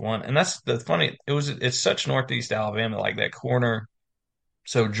closest one. And that's the funny, it's such northeast Alabama, like that corner.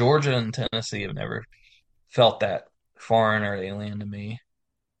 So Georgia and Tennessee have never felt that foreign or alien to me.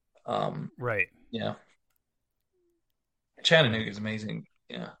 Um, right. yeah. Yeah, Chattanooga is amazing.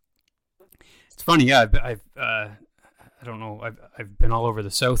 Yeah. it's funny. Yeah, I've I don't know. I've been all over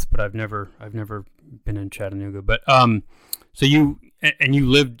the South, but I've never been in Chattanooga. But so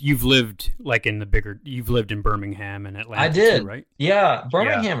you've lived like in the bigger. You've lived in Birmingham and I Atlanta too, did. right? Yeah,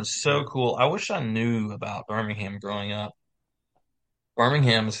 Yeah, Birmingham is so yeah, cool. I wish I knew about Birmingham growing up.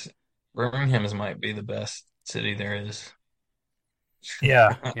 Birmingham's Birmingham might be the best city there is.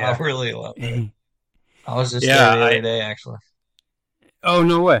 yeah, I yeah, really love it. I was just there yeah. the other day, actually. Oh,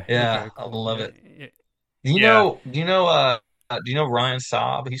 no way. Yeah, Okay, I cool. love Yeah, it. yeah, yeah. Do you know Ryan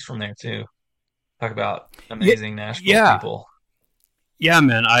Saab? He's from there too. Talk about Yeah, amazing Nashville yeah, people. yeah,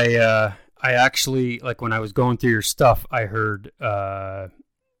 man. I actually like when I was going through your stuff, I heard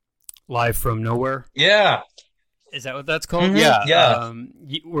Live from Nowhere. Yeah. Is that what that's called? Yeah. Yeah.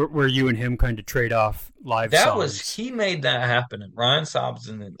 Where you and him kind of trade off live songs. He made that happen. And Ryan Saab's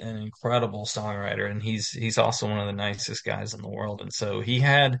an incredible songwriter, and he's also one of the nicest guys in the world. And so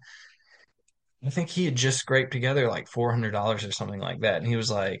I think he had just scraped together like $400 or something like that. And he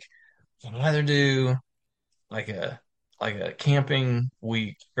was like, I'd rather do like a camping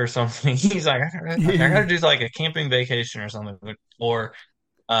week or something. He's like, I gotta do like a camping vacation or something, or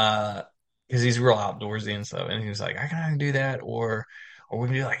because he's real outdoorsy and stuff. And he was like, I can either do that, or we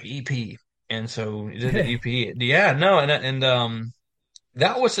can do like EP. And so we did the EP. Yeah, no, and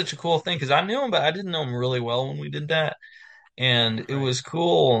that was such a cool thing because I knew him, but I didn't know him really well when we did that. And it Right. was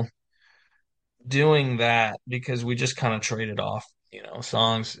cool doing that because we just kind of traded off,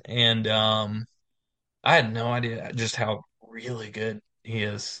 songs. And I had no idea just how really good he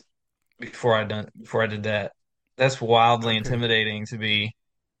is before I did that. That's wildly Okay. intimidating to be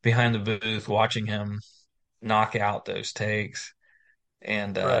behind the booth watching him knock out those takes,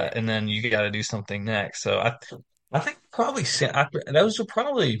 Right. and then you got to do something next. So I think probably those are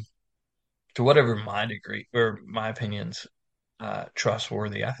probably, to whatever my degree or my opinions,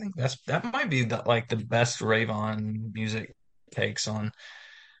 trustworthy. I think that might be like the best Rayvon music takes on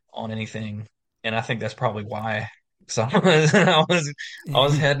anything, and I think that's probably why. So I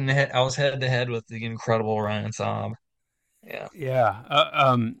was head to head with the incredible Ryan Saab. Yeah.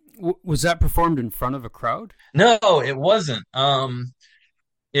 Yeah. Was that performed in front of a crowd? No, it wasn't.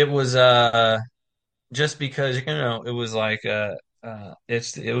 It was just because it was like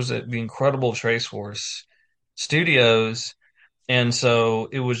it was at the incredible Trace Force Studios. And so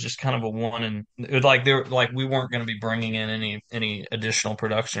it was just kind of a one, and it was like there, like we weren't going to be bringing in any additional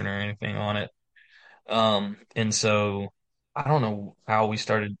production or anything on it. And so I don't know how we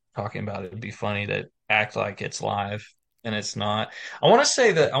started talking about it. It'd be funny to act like it's live and it's not. I want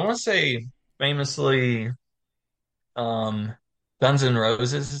to say famously, um, Guns N'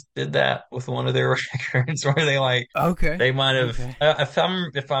 Roses did that with one of their records where Okay. they might have, Okay.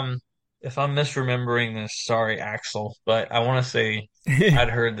 if I'm misremembering this, sorry, Axel, but I want to say I'd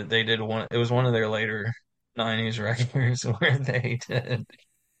heard that they did one. It was one of their later '90s records where they did,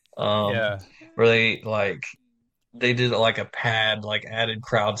 um, Yeah. where they did like a pad, like added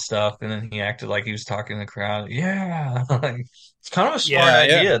crowd stuff, and then he acted like he was talking to the crowd. Yeah, like it's kind of a smart Yeah.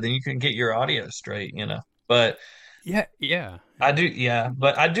 Yeah. idea. Then you can get your audio straight. But Yeah. Yeah. I Yeah. do, yeah,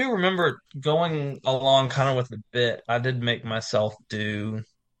 but I do remember going along kind of with the bit. I did make myself do.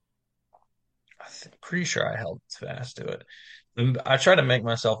 Pretty sure I held fast to it. And I tried to make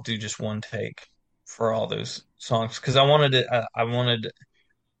myself do just one take for all those songs because I wanted it.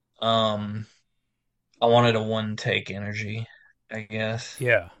 Um, I wanted a one take energy, I guess.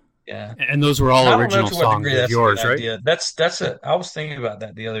 Yeah. Yeah. And those were And all I don't know original to what songs degree of that's a good yours, right? idea. That's it. I was thinking about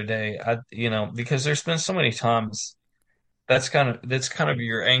that the other day. Because there's been so many times that's kind of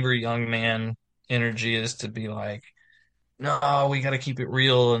your angry young man energy is to be like, no, we got to keep it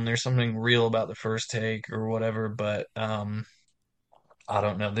real, and there's something real about the first take or whatever. But I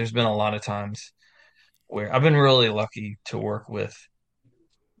don't know. There's been a lot of times where I've been really lucky to work with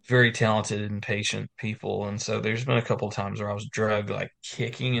very talented and patient people. And so there's been a couple of times where I was drugged, like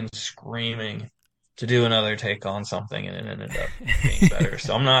kicking and screaming to do another take on something, and it ended up being better.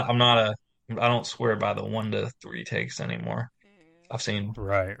 So I don't swear by the 1 to 3 takes anymore. I've seen,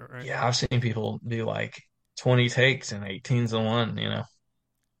 Right. Right. yeah, I've seen people do like 20 takes and 18's the one. Different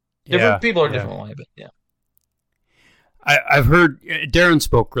Yeah. people are Yeah. different way, but yeah. I've heard Darren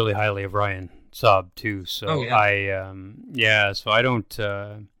spoke really highly of Ryan Saab too. Oh So yeah. yeah. So I don't.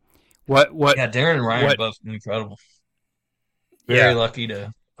 What Yeah, Darren and Ryan are what? both incredible. Very Yeah. lucky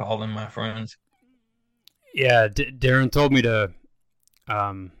to call them my friends. Yeah. Darren told me to.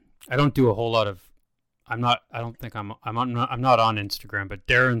 I don't do a whole lot of. I'm not. I don't think I'm not on Instagram. But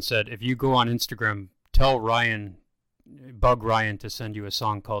Darren said if you go on Instagram, tell Ryan, bug Ryan to send you a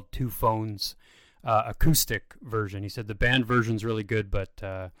song called Two Phones, acoustic version. He said the band version's really good, but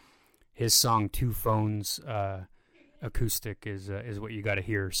his song Two Phones acoustic is what you got to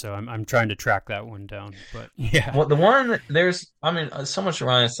hear. So I'm trying to track that one down. But yeah. Well, the one there's, I mean, so much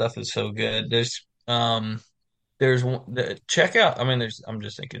Ryan stuff is so good. There's check out. I mean, I'm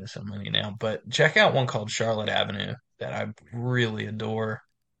just thinking of so many now, but check out one called Charlotte Avenue that I really adore.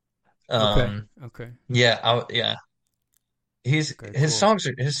 Okay. Um, Okay. yeah, yeah. Okay. Cool. His songs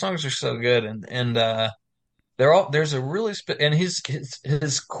are so good, and they're all there's a really and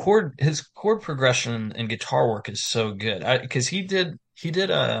his chord progression and guitar work is so good. Because he did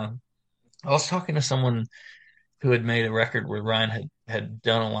I was talking to someone who had made a record where Ryan had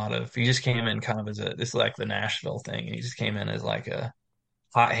done a lot of. He just came in kind of as this is like the Nashville thing. And he just came in as like a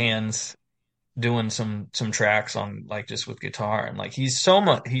hot hands doing some tracks on like just with guitar, and like he's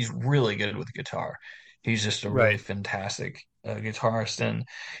really good with guitar. He's just a really Right. fantastic guitarist, and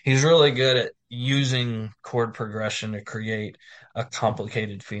he's really good at using chord progression to create a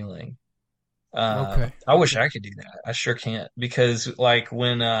complicated feeling. Okay. I wish Okay. I could do that. I sure can't because like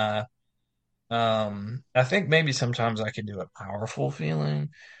when I think maybe sometimes I could do a powerful feeling,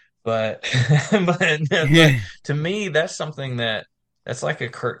 but but Yeah. to me, that's something that's like a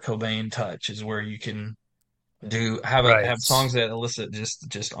Kurt Cobain touch, is where you can have Right. songs that elicit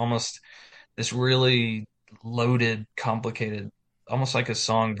just almost this really loaded, complicated, almost like a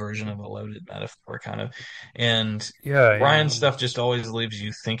song version of a loaded metaphor, kind of. And Yeah, yeah, Brian's yeah. stuff just always leaves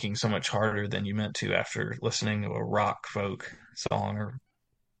you thinking so much harder than you meant to after listening to a rock folk song. Or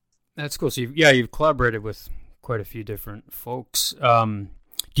That's cool. So you've collaborated with quite a few different folks.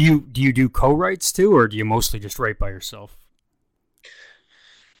 Do you do co-writes too, or do you mostly just write by yourself?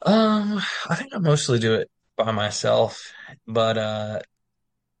 I think I mostly do it by myself, but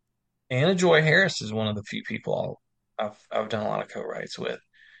Anna Joy Harris is one of the few people I've done a lot of co-writes with,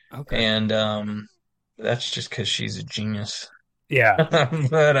 Okay. and that's just because she's a genius. Yeah.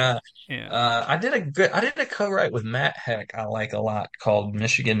 But Yeah. I did a co-write with Matt Heck I like a lot, called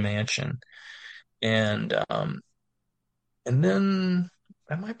Michigan Mansion, and and then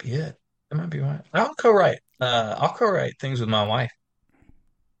that might be it. That might be right. I'll co-write things with my wife.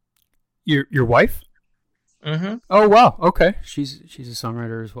 Your wife? Hmm. Oh wow. Okay. She's a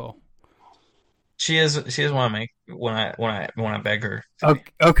songwriter as well. She is when I make when I beg her to be.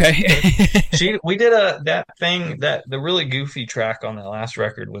 Okay. Okay. We did that thing, that the really goofy track on that last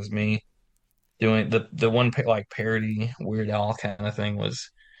record was me doing the one like parody Weird Al kind of thing,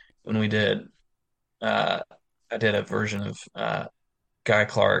 was when we did uh I did a version of Guy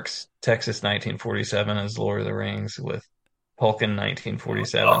Clark's Texas 1947 as Lord of the Rings with Hulk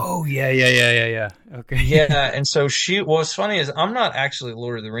 1947. Oh yeah, yeah, yeah, yeah, yeah. Okay. Yeah, and so what's funny is I'm not actually a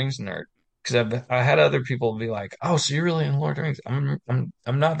Lord of the Rings nerd, because I had other people be like, "Oh, so you're really in Lord of the Rings?"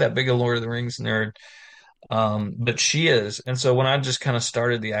 I'm not that big a Lord of the Rings nerd. But she is. And so when I just kind of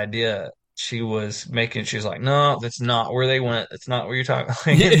started the idea, she was like, no, that's not where they went. That's not where you're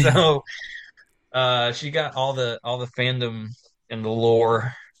talking. And so she got all the fandom and the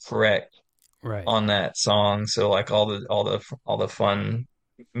lore correct Right. on that song. So like all the fun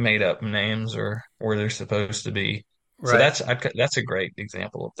made up names are where they're supposed to be. So Right. that's a great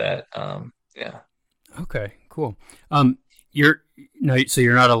example of that. Yeah. Okay. Cool. You're no, so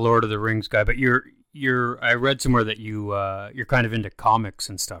you're not a Lord of the Rings guy, but you're. I read somewhere that you're kind of into comics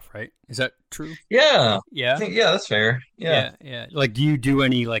and stuff, right? Is that true? Yeah. I Yeah. think, yeah, that's fair. Yeah. Yeah. Yeah. Like, do you do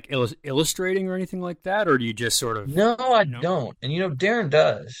any like illustrating or anything like that, or do you just sort of, No, I you know? don't. And Darren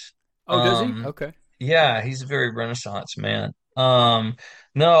does. Oh, does he? Um, Okay. yeah, he's a very Renaissance man.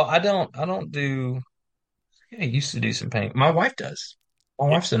 No, I don't do. Yeah, I used to do some painting. My wife does. My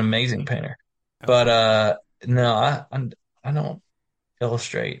Yeah. wife's an amazing painter. But Okay. no, I don't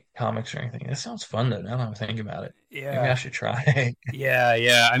illustrate comics or anything. That sounds fun though. Now that I'm thinking about it, maybe I Yeah. should try. Yeah.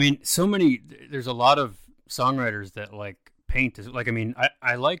 Yeah. I mean, so many. There's a lot of songwriters that like paint. Is like. I mean, I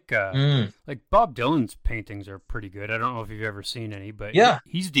Mm, like Bob Dylan's paintings are pretty good. I don't know if you've ever seen any, but yeah,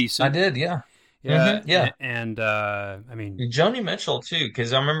 he's I decent. did. Yeah. Yeah, Yeah. and I mean, Joni Mitchell too,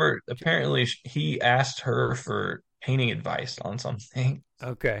 because I remember apparently he asked her for painting advice on something.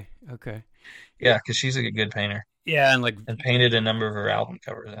 okay, okay, Yeah, because she's a good painter yeah, and like, and painted a number of her album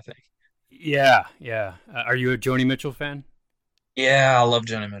covers, I think. yeah, yeah. Are you a Joni Mitchell fan? Yeah, I love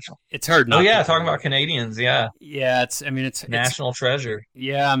Joni Mitchell. It's hard Oh not to yeah, talking about be. Canadians, yeah. Yeah, it's. I mean, it's. National treasure.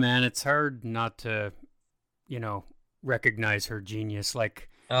 Yeah, man, it's hard not to, you know, recognize her genius. Like,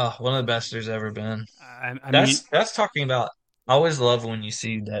 Oh, one of the best there's ever been. I mean, That's talking about. I always love when you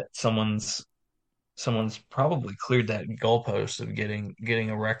see that someone's probably cleared that goalpost of getting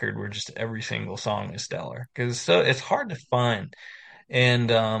a record where just every single song is stellar, because it's hard to find. And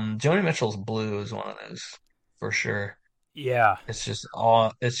Joni Mitchell's Blue is one of those for sure. yeah, It's just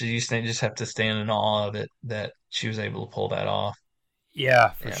awe. It's just you just have to stand in awe of it that she was able to pull that off. yeah,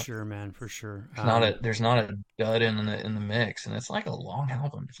 for Yeah, sure, man, for sure. there's not a dud in the mix, and it's like a long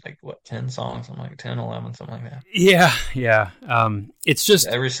album. It's like what, 10 songs, something like 10, 11, something like that. Yeah, yeah. It's just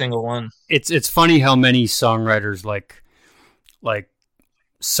Every single one. it's funny how many songwriters like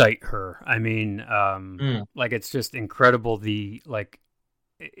cite her. I mean, Mm, like it's just incredible.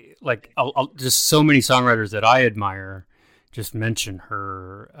 Just so many songwriters that I admire just mention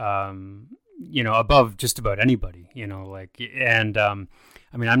her. Above just about anybody. I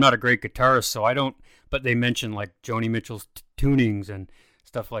mean, I'm not a great guitarist, so I don't. But they mention like Joni Mitchell's tunings and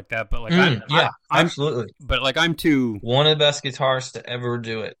stuff like that. But like yeah, I'm, absolutely. but like I'm too. One of the best guitarists to ever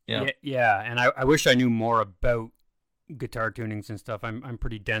do it. Yeah. Yeah, yeah, and I wish I knew more about guitar tunings and stuff. I'm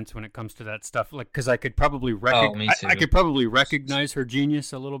pretty dense when it comes to that stuff. Like, because I could probably Oh, me I too. could probably recognize her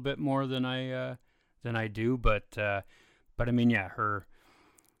genius a little bit more than I do. But I mean, yeah, her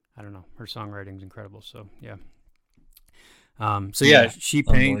I don't know, her songwriting's incredible. So yeah. So yeah, Yeah,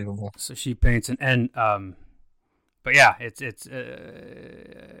 unbelievable. she paints but yeah, it's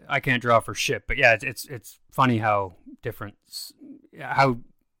I can't draw for shit. But yeah, it's funny how different how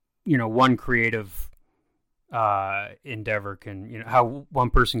one creative endeavor can how one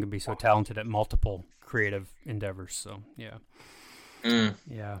person can be so talented at multiple creative endeavors. So yeah, Mm.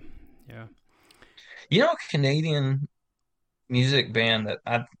 yeah, yeah. A Canadian music band that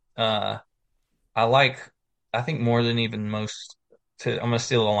I like, I think more than even most. I'm gonna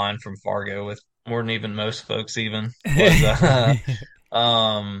steal a line from Fargo with more than even most folks even was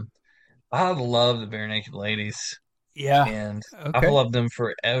um I love the Bare Naked Ladies, Yeah. and I've Okay. loved them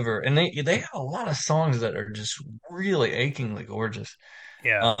forever. And they have a lot of songs that are just really achingly gorgeous.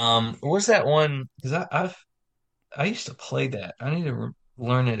 Yeah. What's that one? Because I used to play that. I need to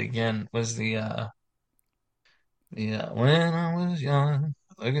learn it again. Was the when I was young,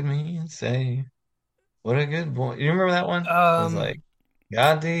 look at me and say, what a good boy. You remember that one? It was Um. like,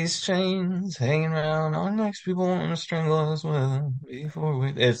 got these chains hanging around our necks, people wanting to strangle us with them before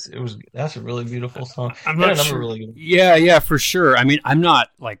we. That's a really beautiful song. I'm They had not a number of sure. really good. Yeah, yeah, for sure. I mean, I'm not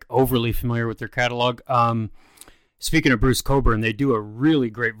like overly familiar with their catalog. Speaking of Bruce Coburn, they do a really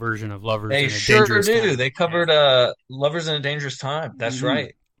great version of "Lovers They in a sure Dangerous do. Time." They Yeah. covered "Lovers in a Dangerous Time." That's Hmm.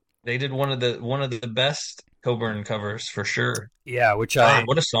 right. They did one of the best Coburn covers for sure. Yeah, which God,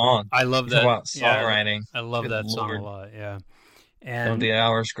 what a song! I love You talk that. about Yeah, songwriting. I love Good that song a Lord. lot. Yeah, Don't and the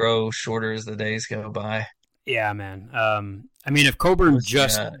hours grow shorter as the days go by? yeah, man. I mean, if What Coburn was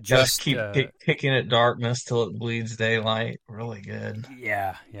gotta keep kicking at darkness till it bleeds daylight. Really good.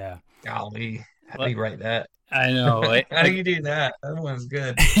 yeah, yeah. Golly, how do you write that? I know, How do you do that? That one's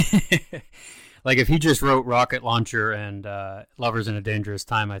good. like if he just wrote Rocket Launcher and Lovers in a Dangerous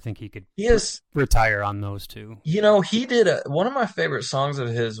Time, I think he could He is, retire on those two. he did one of my favorite songs of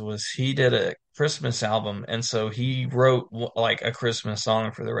his was he did a Christmas album, and so he wrote like a Christmas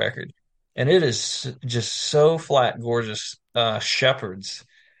song for the record, and it is just so flat gorgeous. Shepherds,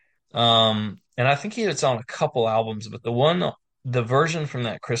 and I think it's on a couple albums, but the version from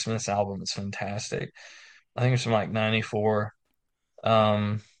that Christmas album is fantastic. I think it's from like '94.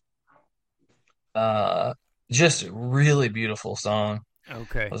 Um, uh, just a really beautiful song.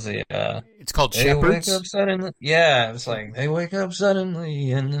 Okay, Was it it's called they wake up Shepherds. suddenly? Yeah, it was like Shepherds. they wake up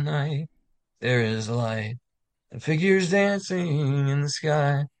suddenly in the night. There is a light and figures dancing in the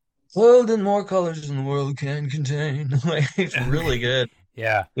sky, clothed in more colors than the world can contain. Like it's really Okay, good.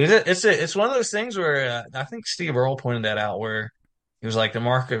 yeah, It's one of those things where I think Steve Earle pointed that out, where he was like the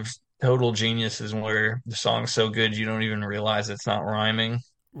mark of total genius is where the song's so good you don't even realize it's not rhyming.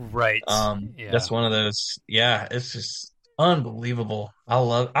 right. Yeah, That's one of those. Yeah, it's just unbelievable. I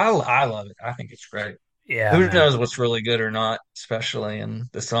love it. I think it's great. yeah, Who man. knows what's really good or not, especially in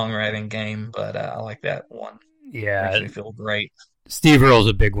the songwriting game, but I like that one. Makes Yeah, me feel great. Steve Earle's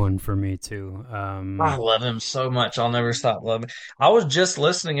a big one for me too. I love him so much. I'll never stop loving. I was just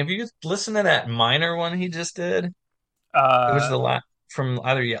listening. Have you listened to that minor one he just did? It was uh, the from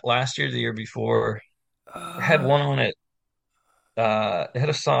either last year or the year before. It had uh, one on it. It had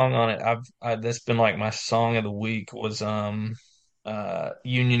a song on it. That's been like my song of the week was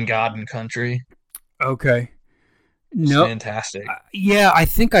Union God and Country. okay. It's No, fantastic. yeah, I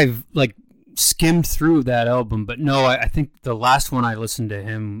think I've like skimmed through that album, but no, I think the last one I listened to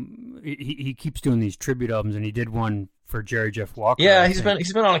him, he keeps doing these tribute albums, and he did one for Jerry Jeff Walker, Yeah, I he's been think.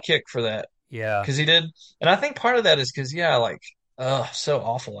 he's been on a kick for that Yeah, because he did, and I think part of that is because yeah, like so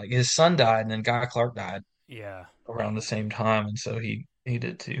awful. Like his son died, and then Guy Clark died yeah, around the same time, and so he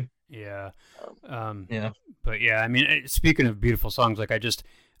did too. yeah. Um, Um, yeah. but yeah, I mean, speaking of beautiful songs, like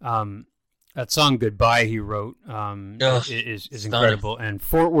that song "Goodbye" he wrote Ugh, is stunning. incredible. And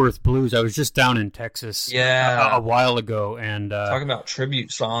Fort Worth Blues. I was just down in Texas Yeah. a while ago, and Talking about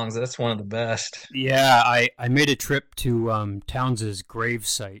tribute songs, that's one of the best. yeah, I made a trip to Towns's grave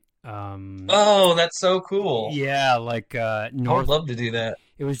site. Oh, that's so cool. Yeah, like I would north. love to do that.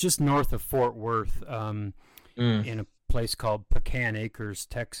 It was just north of Fort Worth, Mm. in a place called Pecan Acres,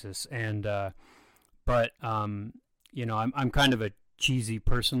 Texas, and but I'm kind of a cheesy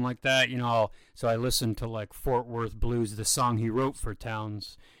person like that, so I listened to like Fort Worth Blues, the song he wrote for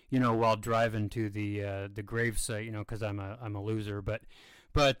Towns, while driving to the gravesite, because I'm a loser, but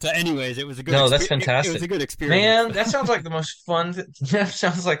anyways, it was a good No, that's it was fantastic. a good experience. Man, that sounds like the most fun. That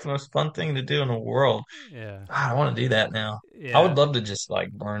sounds like the most fun thing to do in the world. Yeah, God, I want to do that now. I would yeah, love to just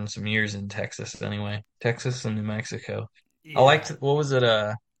like burn some years in Texas anyway. Texas and New Mexico. I liked, yeah, what was it?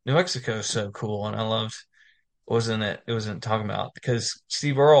 New Mexico is so cool, and I loved, wasn't it? It wasn't talking about because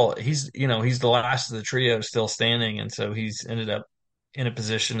Steve Earle, he's the last of the trio still standing, and so he's ended up in a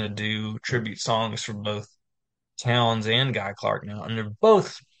position to do tribute songs for both Townes and Guy Clark now, and they're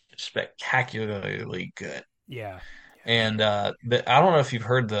both spectacularly good. Yeah. And I don't know if you've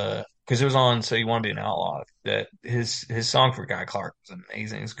heard because it was on So You Want to Be an Outlaw, that his song for Guy Clark was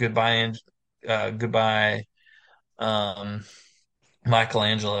amazing. It's Goodbye, um,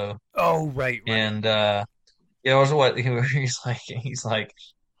 Michelangelo. Oh, right, right. And yeah, it was what he's like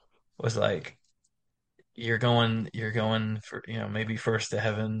was like you're going for, maybe first to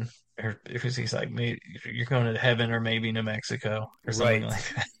heaven, or because he's like, maybe you're going to heaven or maybe New Mexico or something Right.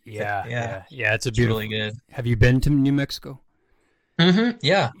 like that. Yeah, Yeah, yeah, yeah. It's a it's beautiful. really good. Have you been to New Mexico?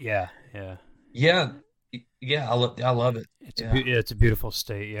 Yeah, Yeah, yeah. yeah, yeah. I love it. Yeah. It's a beautiful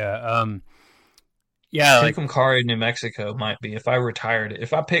state. Yeah. Yeah. Like, Tucumcari, New Mexico might be, if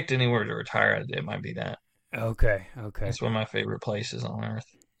I picked anywhere to retire, it might be that. okay, okay. That's one of my favorite places on earth.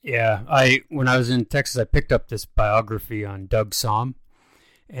 Yeah. When I was in Texas, I picked up this biography on Doug Somm,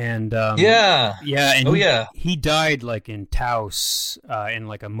 and Yeah. yeah, and Oh yeah. he died like in Taos, in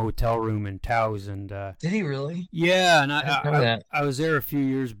like a motel room in Taos, and Did he really? yeah, and I didn't know that. I was there a few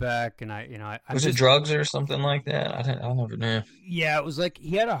years back, and I Was it just drugs or something like that? I never knew. yeah, it was like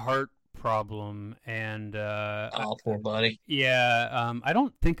he had a heart problem, and Oh, poor buddy. yeah, I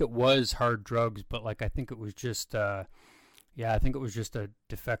don't think it was hard drugs, but like I think it was just yeah, I think it was just a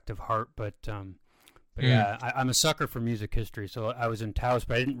defective heart, but Mm. yeah, I'm a sucker for music history, so I was in Taos,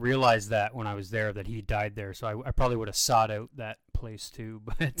 but I didn't realize that when I was there that he died there, so I probably would have sought out that place too,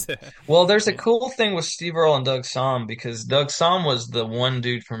 but Well, there's a yeah, cool thing with Steve Earle and Doug Somm, because Doug Somm was the one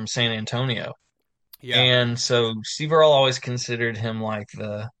dude from San Antonio. yeah, And so Steve Earle always considered him like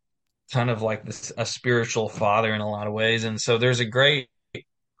the kind of like a spiritual father in a lot of ways. And so there's a great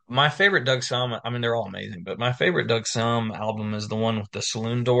my favorite Doug Somm, I mean, they're all amazing, but my favorite Doug Somm album is the one with the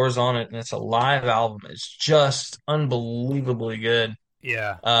saloon doors on it, and it's a live album. It's just unbelievably good.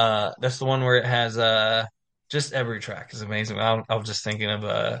 yeah. That's the one where it has just every track is amazing. I was just thinking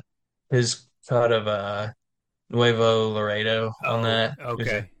of his cut of Nuevo Laredo on Oh, that.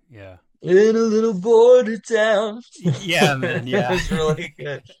 There's a okay, yeah, in a little border town. yeah, man, yeah, It's really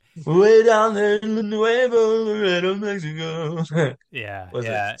good. Way down there in the Nuevo Laredo, Mexico. yeah, Was it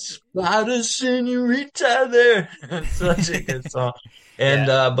yeah, Spider Senorita there? It's such a good song. And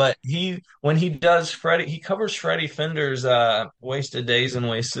yeah, but when he does Freddie, he covers Freddie Fender's Wasted Days and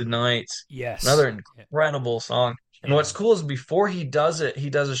Wasted Nights. yes, Another incredible song. And yeah, what's cool is before he does it, he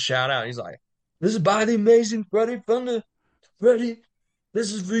does a shout out. He's like, "This is by the amazing Freddie Fender. Freddie,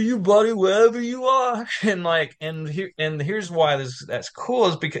 this is for you, buddy, wherever you are." And here's why that's cool,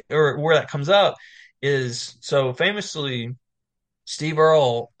 is because, or where that comes up is, so famously Steve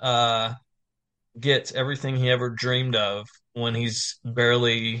Earle gets everything he ever dreamed of when he's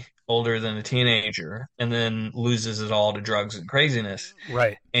barely older than a teenager, and then loses it all to drugs and craziness.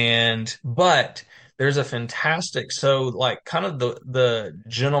 right, But there's a fantastic, so like kind of the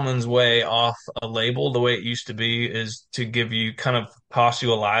gentleman's way off a label, the way it used to be, is to give you kind of toss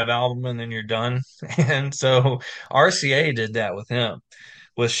you a live album and then you're done. And so RCA did that with him,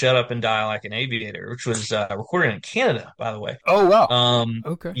 with Shut Up and Die Like an Aviator, which was recorded in Canada, by the way. oh wow, Um,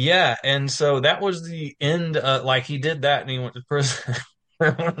 okay, yeah, and so that was the end. Like, he did that and he went to prison.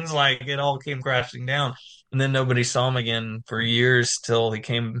 It was like it all came crashing down, and then nobody saw him again for years till he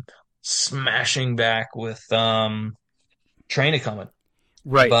came smashing back with Train a Comin'.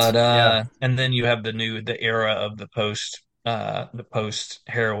 right, But yeah, and then you have the era of the post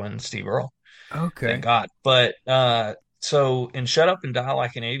heroin Steve Earle. Thank okay, God. But so in Shut Up and Die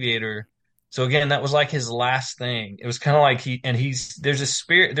Like an Aviator, so again, that was like his last thing. It was kind of like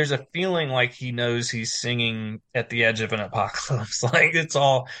there's a feeling like he knows he's singing at the edge of an apocalypse. Like it's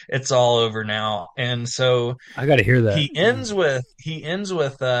all over now. And so I got to hear that. he Yeah. ends with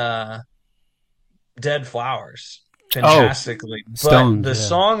Dead Flowers Oh, fantastically. But Stones, the yeah,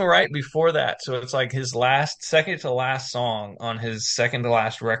 song right before that, so it's like his second to last song on his second to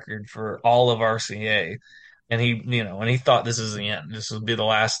last record for all of RCA. And he thought, this is the end. This will be the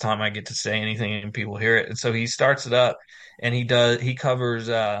last time I get to say anything and people hear it. And so he starts it up, and he covers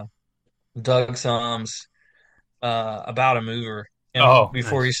Doug Somm's About a Mover. And oh,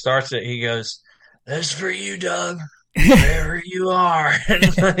 before he nice. starts it, he goes, "That's for you, Doug, wherever you are." And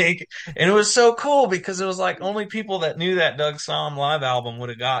it was so cool because it was like only people that knew that Doug Somm live album would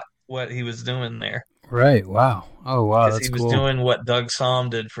have got what he was doing there, Right, wow, oh wow, because that's he was cool. doing what Doug Somm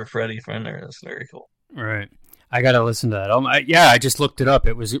did for Freddie Fender. That's very cool. Right. I got to listen to that. Yeah, I just looked it up.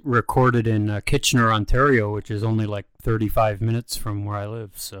 It was recorded in Kitchener, Ontario, which is only like 35 minutes from where I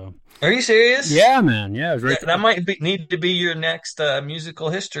live. So, Are you serious? yeah, man. Yeah, it was right. That might need to be your next musical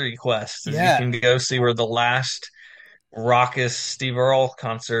history quest, is you Yeah. can go see where the last raucous Steve Earle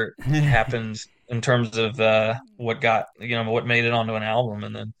concert happened in terms of what made it onto an album,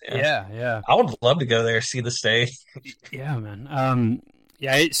 and then Yeah. I would love to go there, see the stage. Yeah, man.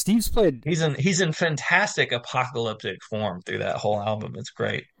 Yeah, Steve's played. He's in fantastic apocalyptic form through that whole album. It's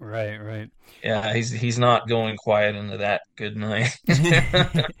great. Right. Yeah, he's not going quiet into that good night.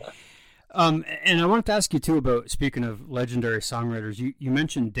 And I wanted to ask you too about, speaking of legendary songwriters, you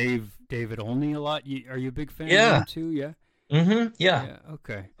mentioned David Olney a lot. Are you a big fan of him too? Yeah. Mm-hmm. Yeah. Yeah.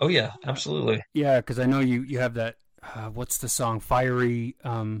 Okay. Oh yeah, absolutely. Yeah, because I know you have that. What's the song? Fiery.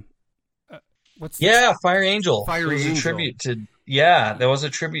 Fire Angel. Fiery It was Angel. a tribute to. Yeah, there was a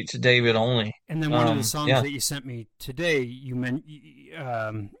tribute to David Olney. And then one of the songs that you sent me today, you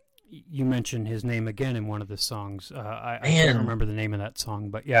mentioned his name again in one of the songs. I can't remember the name of that song,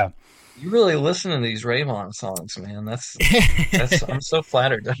 but yeah. You really listen to these Rayvon songs, man. That's I'm so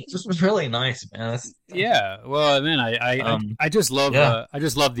flattered. This was really nice, man. Yeah. Well, man, I just love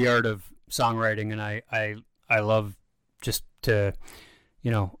the art of songwriting, and I love just to,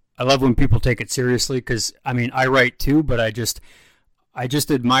 I love when people take it seriously, because I mean I write too, but I just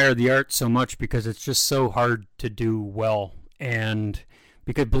admire the art so much because it's just so hard to do well. And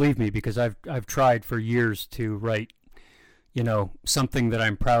believe me, because I've tried for years to write, something that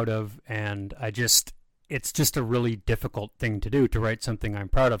I'm proud of, and it's just a really difficult thing to do, to write something I'm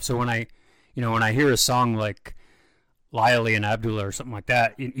proud of. So when I hear a song like Laili and Abdullah or something like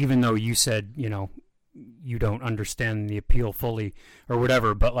that, even though you said, you don't understand the appeal fully or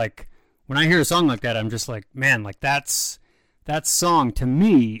whatever, but like when I hear a song like that, I'm just like, man, like that song to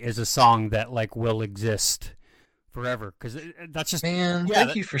me is a song that like will exist forever, because that's just, man.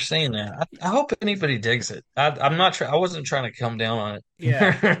 Thank you for saying that. I hope anybody digs it. I'm not sure. I wasn't trying to come down on it.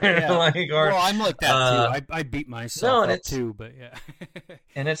 Yeah. Well, I'm like that too. I beat myself up too, but yeah.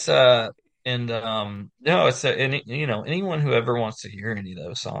 And it's anyone who ever wants to hear any of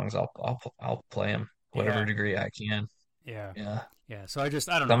those songs, I'll play them whatever degree I can. Yeah. So I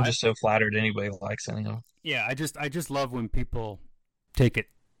don't know. I'm just so flattered anybody likes any of them. Yeah, I just love when people take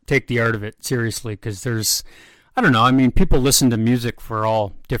the art of it seriously, because there's, I don't know, I mean, people listen to music for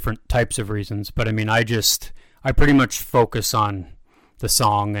all different types of reasons, but I mean, I pretty much focus on the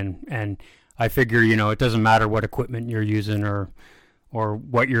song, and I figure, it doesn't matter what equipment you're using or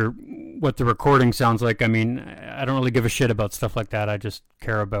what the recording sounds like. I mean, I don't really give a shit about stuff like that. I just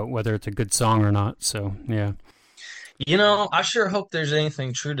care about whether it's a good song or not. So, yeah. I sure hope there's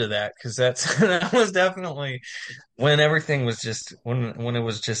anything true to that, because that was definitely when everything was just when it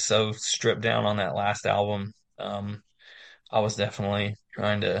was just so stripped down on that last album. I was definitely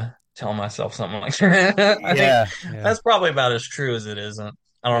trying to tell myself something like that. I think that's probably about as true as it isn't.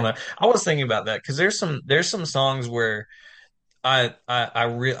 I don't know. I was thinking about that because there's some songs where I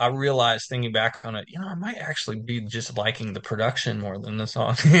realized, thinking back on it, I might actually be just liking the production more than the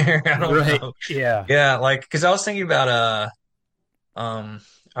song. I don't know. Yeah, like, because I was thinking about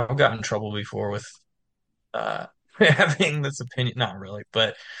I've gotten in trouble before with having this opinion, not really,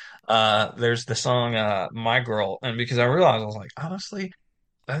 but there's the song My Girl, and because I realized, I was like, honestly,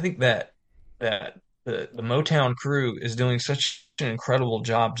 I think that the Motown crew is doing such an incredible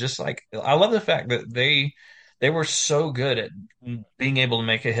job. Just like, I love the fact that they were so good at being able to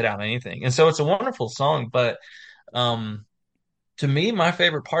make a hit out of anything. And so it's a wonderful song, but to me, my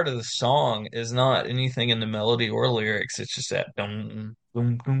favorite part of the song is not anything in the melody or lyrics. It's just that dum,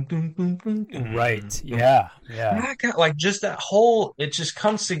 dum, dum, dum, dum, dum, dum, right. Yeah. I got, like, just that whole, it just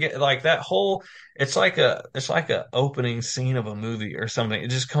comes together, like that whole, it's like a opening scene of a movie or something. It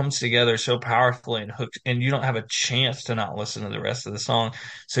just comes together so powerfully and hooked, and you don't have a chance to not listen to the rest of the song.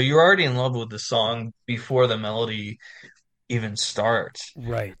 So you're already in love with the song before the melody even starts.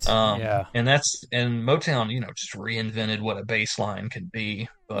 Right. And Motown, just reinvented what a bass line could be.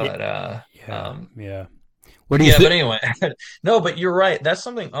 But What do you think? But anyway, no, but you're right. That's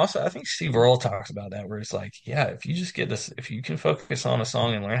something also I think Steve Earle talks about that, where it's like, yeah, if you just get this, if you can focus on a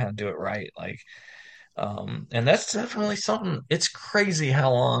song and learn how to do it right, like, and that's definitely something. It's crazy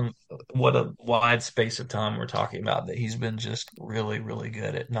how long, what a wide space of time we're talking about, that he's been just really, really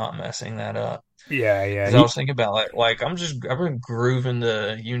good at not messing that up. Yeah. I was thinking about like I've been grooving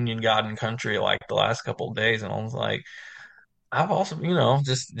to Union God and Country like the last couple of days, and I was like, I've also,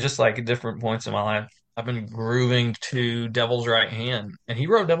 just like at different points in my life, I've been grooving to Devil's Right Hand, and he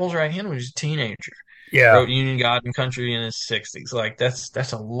wrote Devil's Right Hand when he was a teenager. Yeah, wrote Union God and Country in his 60s. Like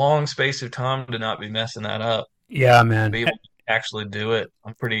that's a long space of time to not be messing that up. Yeah, man. Be able to actually do it.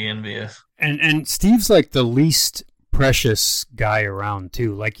 I'm pretty envious. And Steve's like the least precious guy around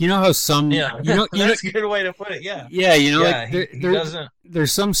too. Like, how some that's a good way to put it. Yeah. Yeah, he doesn't.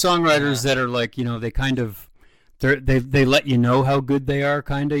 There's some songwriters that are like, they let you know how good they are,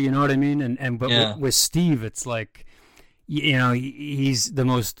 kind of. You know what I mean? And but Yeah. with Steve, it's like, you know, he's the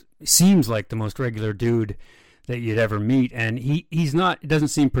most seems like the most regular dude that you'd ever meet, and he's not. It doesn't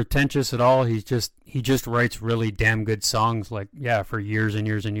seem pretentious at all. He just writes really damn good songs, like yeah, for years and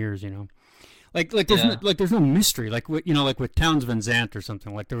years and years. You know. Yeah. There's no mystery you know, like with Towns Van Zandt or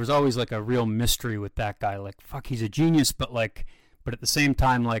something, like there was always like a real mystery with that guy, like fuck, he's a genius, but like, but at the same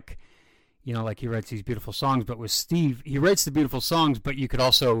time, like, you know, like he writes these beautiful songs. But with Steve, he writes the beautiful songs, but you could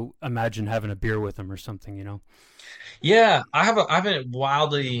also imagine having a beer with him or something, you know. Yeah, I have a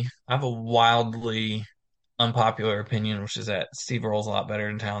wildly unpopular opinion, which is that Steve Earle's a lot better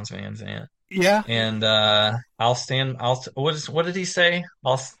than Towns Van Zandt. Yeah. And what did he say?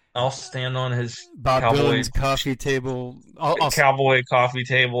 I'll stand on his Bob cowboy Dylan's coffee table. cowboy coffee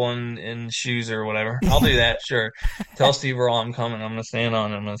table and shoes or whatever. I'll do that, sure. Tell Steve Earle I'm coming. I'm gonna stand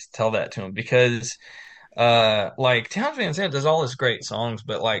on him. I'm gonna tell that to him because like Towns Van Zandt does all his great songs,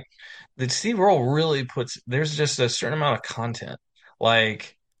 but like the Steve Earle really puts there's just a certain amount of content.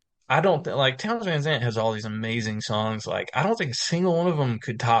 Like I don't th like Towns Van Zandt has all these amazing songs. Like I don't think a single one of them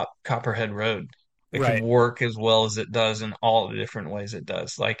could top Copperhead Road. It could Right. work as well as it does in all the different ways it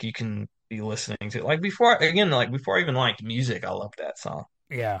does. Like you can be listening to like before again like before I even liked music, I loved that song.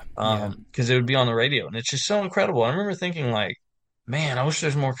 Yeah. Yeah. Because it would be on the radio and it's just so incredible. I remember thinking like, man, I wish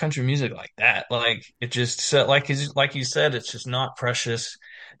there's more country music like that. Like it just so like you said, it's just not precious.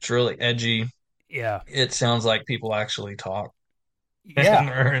 It's really edgy. Yeah. It sounds like people actually talk Yeah. and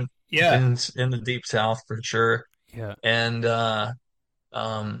are Yeah. in the deep south for sure. Yeah. And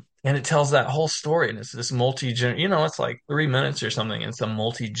and it tells that whole story and it's this you know, it's like 3 minutes or something. It's a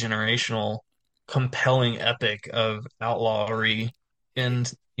multi-generational compelling epic of outlawry in,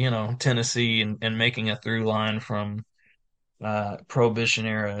 you know, Tennessee and making a through line from Prohibition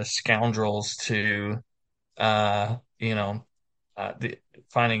era scoundrels to you know, the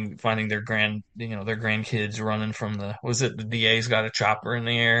finding their their grandkids running from the was it the DA's got a chopper in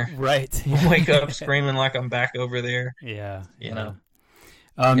the air, Right. Yeah. wake up screaming like I'm back over there, Yeah. you Yeah. know.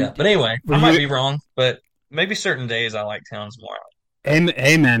 Yeah, but anyway, Were I might you? be wrong, but maybe certain days I like towns more.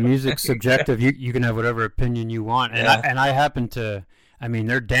 Hey man, music's subjective. You can have whatever opinion you want, Yeah, and I happen to. I mean,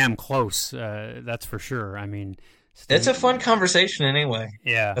 they're damn close. That's for sure. I mean, it's Steve. a fun conversation anyway,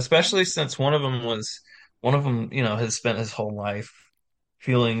 Yeah. especially since one of them, you know, has spent his whole life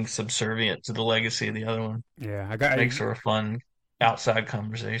feeling subservient to the legacy of the other one. Yeah. Makes for a fun outside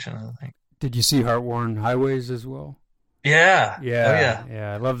conversation, I think. Did you see Heartworn Highways as well? Yeah. Oh Yeah. yeah.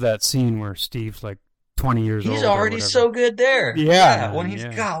 Yeah. I love that scene where Steve's like 20 years He's old or already whatever. so good there. Yeah, Yeah, when man. he's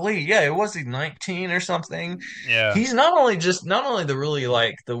Yeah. golly, yeah, it was he 19 or something. Yeah. He's not only the really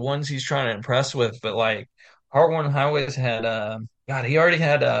like the ones he's trying to impress with, but like Heart Highways had God, he already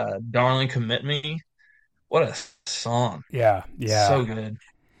had Darling Commit Me. What a song. Yeah. Yeah. So good.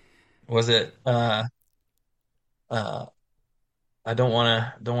 Was it uh I don't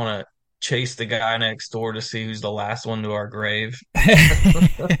wanna chase the guy next door to see who's the last one to our grave.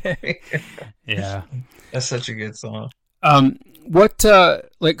 Yeah. That's such a good song. What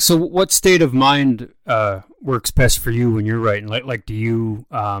so what state of mind works best for you when you're writing? Like do you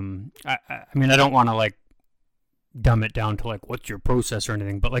I mean I don't want to like dumb it down to like what's your process or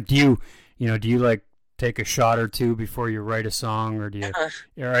anything, but like do you like take a shot or two before you write a song, or do you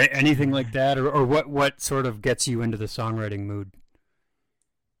or anything like that, or what sort of gets you into the songwriting mood?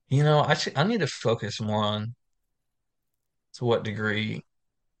 You know, I need to focus more on to what degree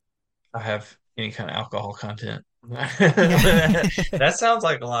I have any kind of alcohol content. Yeah. That sounds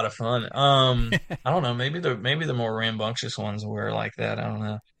like a lot of fun. I don't know, maybe the more rambunctious ones were like that. I don't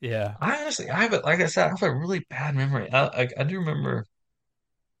know. Yeah. I honestly, I have it, like I said, I have a really bad memory. I do remember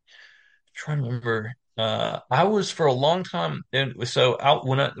trying to remember. I was for a long time, and so out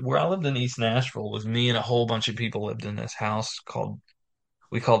when where I lived in East Nashville was me and a whole bunch of people lived in this house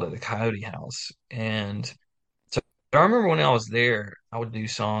we called it the Coyote House, and so I remember when I was there, I would do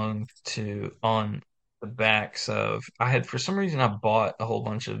songs to on the backs of I had for some reason I bought a whole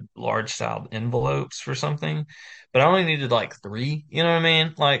bunch of large styled envelopes for something, but I only needed like three, you know what I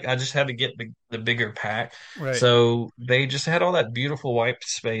mean? Like I just had to get the bigger pack. Right. So they just had all that beautiful white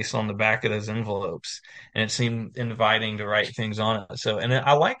space on the back of those envelopes, and it seemed inviting to write things on it. So and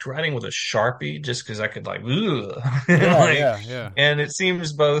I liked writing with a Sharpie just because I could like, ooh, Yeah. like Yeah. Yeah. and it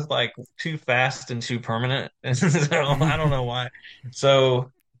seems both like too fast and too permanent. And so I don't know why.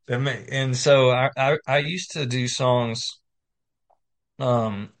 So and so I used to do songs.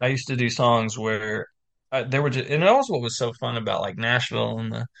 I used to do songs where there were and that was what was so fun about like Nashville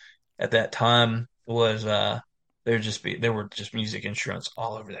and the at that time was there were just music instruments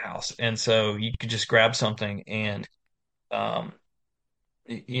all over the house, and so you could just grab something and um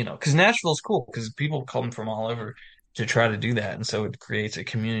because Nashville's cool because people come from all over to try to do that, and so it creates a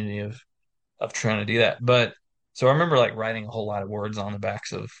community of trying to do that. But so I remember like writing a whole lot of words on the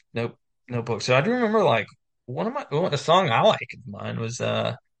backs of notebooks. So I do remember like a song I like of mine was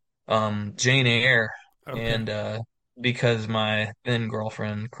Jane Eyre, Okay. and because my then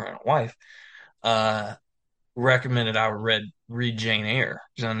girlfriend, current wife, uh recommended I would read Jane Eyre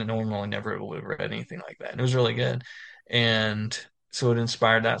because I normally never would have read anything like that. And it was really good. And so it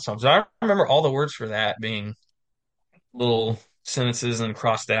inspired that song. So I remember all the words for that being little sentences and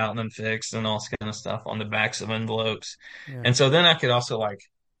crossed out and then fixed and all this kind of stuff on the backs of envelopes. Yeah. And so then I could also like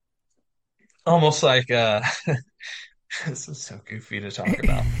almost like this is so goofy to talk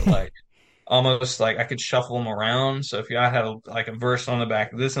about, but like almost like I could shuffle them around. So if I had like a verse on the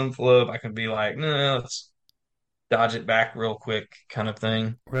back of this envelope, I could be like, no, let's dodge it back real quick kind of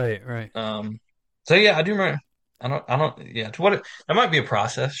thing. Right, right. So yeah, I do remember. Yeah, that might be a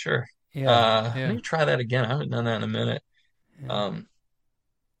process, sure. Yeah, I yeah, need to try that again. I haven't done that in a minute. yeah. Um,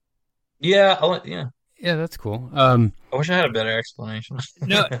 yeah, yeah. Yeah, that's cool. I wish I had a better explanation.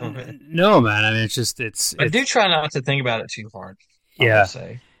 No, no, man. I mean, I do try not to think about it too hard, I will yeah,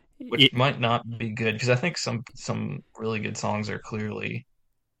 say, which it, might not be good because I think some really good songs are clearly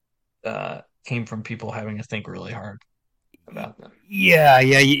came from people having to think really hard about them. yeah,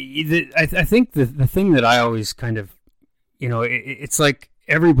 yeah. I think the thing that I always kind of, it's like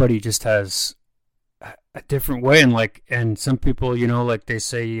everybody just has a different way, and some people, like they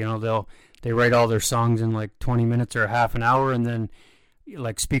say, they write all their songs in like 20 minutes or a half an hour, and then,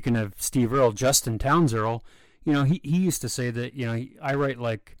 like, speaking of Steve Earle, Justin Townes Earle, he used to say that, I write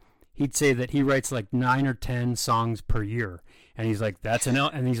like, he'd say that he writes like 9 or 10 songs per year, and he's like,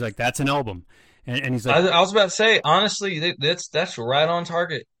 and he's like, that's an album, and he's like, I was about to say, honestly, that's right on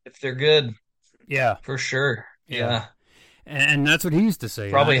target if they're good, yeah, for sure. yeah, Yeah, and that's what he used to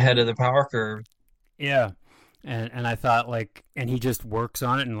say, probably ahead of the power curve. yeah. And I thought, like, and he just works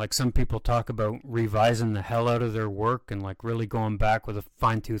on it, and like some people talk about revising the hell out of their work and like really going back with a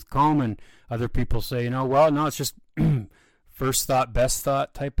fine tooth comb, and other people say, well, no, it's just first thought, best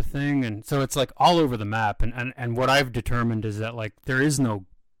thought type of thing, and so it's like all over the map. And what I've determined is that like there is no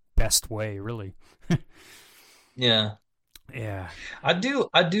best way, really. Yeah, Yeah, I do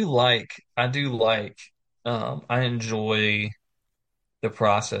like. I enjoy the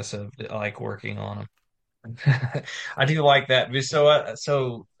process of like working on them. I do like that.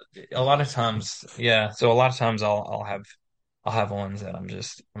 So a lot of times, yeah. So a lot of times I'll have ones that I'm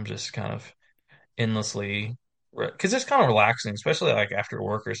just kind of endlessly because it's kind of relaxing, especially like after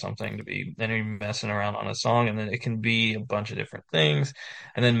work or something to be then you're messing around on a song and then it can be a bunch of different things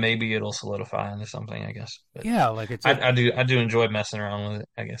and then maybe it'll solidify into something, I guess. But yeah, like it's I do enjoy messing around with it,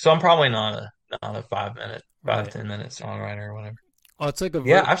 I guess. So I'm probably not a 5 minute, five right. 10 minute songwriter or whatever. Oh, it's like a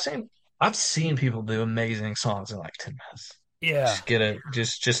Yeah, I've seen people do amazing songs in like 10 minutes. yeah, Just get it,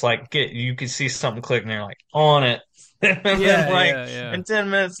 just like you can see something click and they're like on it. And then yeah, like yeah, yeah. and 10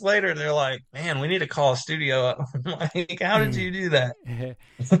 minutes later they're like, man, we need to call a studio up. Like, how did you do that?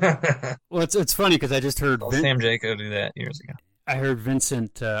 Well, it's funny because I just heard Saw Sam Jaco do that years ago. I heard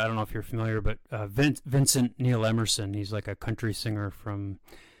Vincent. I don't know if you're familiar, but Vincent Neil Emerson. He's like a country singer from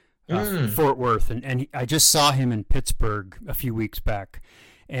Mm. Fort Worth, and I just saw him in Pittsburgh a few weeks back,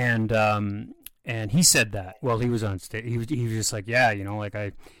 and he said that. Well, he was on stage. He was just like, yeah, like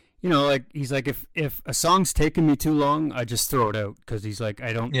like he's like, if a song's taking me too long, I just throw it out because he's like,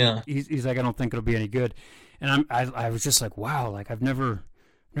 I don't. Yeah. He's like, I don't think it'll be any good, and I was just like, wow, like I've never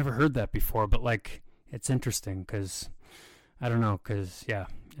heard that before, but like it's interesting because I don't know, because yeah,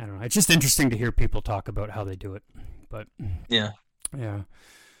 I don't know. It's just interesting to hear people talk about how they do it, but Yeah. yeah.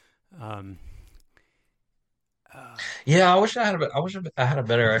 Um, uh, Yeah, I wish I had a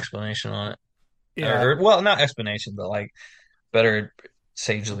better explanation on it. yeah, Well, not explanation, but like better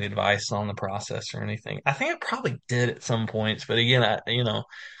sagely advice on the process or anything. I think I probably did at some points, but again,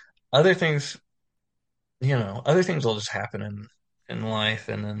 other things, other things will just happen in life,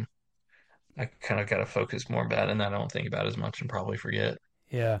 and then I kind of got to focus more about it, and I don't think about it as much and probably forget.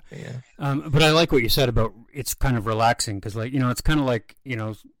 yeah. But yeah. But I like what you said about it's kind of relaxing because, like, it's kind of like,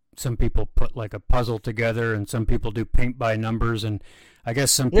 some people put like a puzzle together and some people do paint by numbers. And I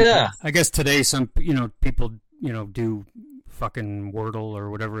guess Yeah. I guess today, people, do fucking Wordle or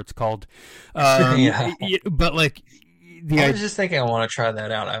whatever it's called. Yeah. But like, I was just thinking I want to try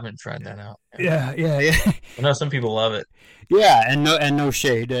that out. I haven't tried that out. yeah, yeah, yeah. I know some people love it. Yeah, and no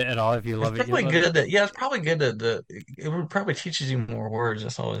shade at all. If you It's love it, you probably love it. good that, yeah, it's probably good that it would probably teaches you more words.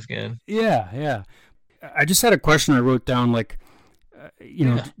 That's always good. Yeah, yeah. I just had a question I wrote down, like,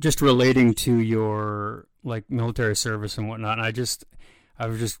 Yeah. just relating to your like military service and whatnot. And I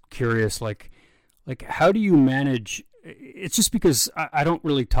was just curious, like how do you manage? It's just because I don't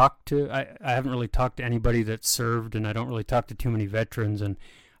really talk to, I haven't really talked to anybody that served, and I don't really talk to too many veterans. And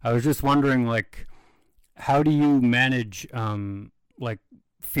I was just wondering, like, how do you manage, like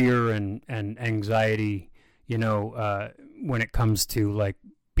fear and anxiety, when it comes to like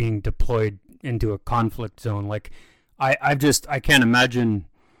being deployed into a conflict zone? Like, I can't imagine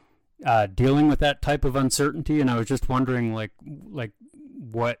dealing with that type of uncertainty, and I was just wondering, like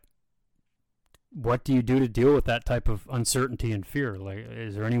what what do you do to deal with that type of uncertainty and fear? Like,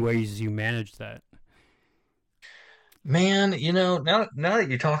 is there any ways you manage that? Man, now that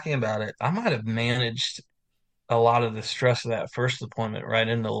you're talking about it, I might have managed a lot of the stress of that first deployment right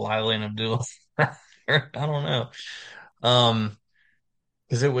into Lila and Abdul. I don't know. Um,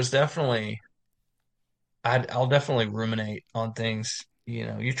 because it was definitely I'll definitely ruminate on things.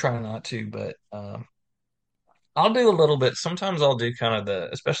 You try not to, but I'll do a little bit. Sometimes I'll do kind of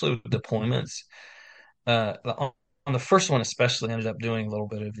especially with deployments. On the first one, especially, ended up doing a little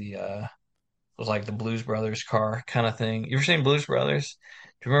bit of was like the Blues Brothers car kind of thing. You ever seen Blues Brothers?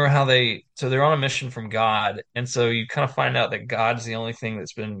 Do you remember how so they're on a mission from God, and so you kind of find out that God's the only thing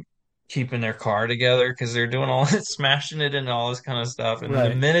that's been keeping their car together because they're doing all this, smashing it and all this kind of stuff. And then the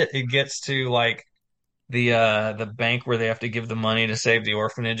Right. minute it gets to like the bank where they have to give the money to save the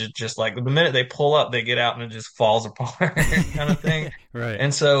orphanage, it's just like the minute they pull up, they get out and it just falls apart kind of thing. Right.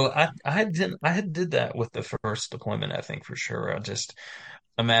 And so I had did that with the first deployment, I think for sure. I just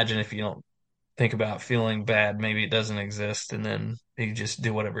imagine if you don't think about feeling bad, maybe it doesn't exist, and then you just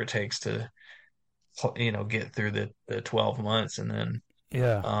do whatever it takes to get through the 12 months, and then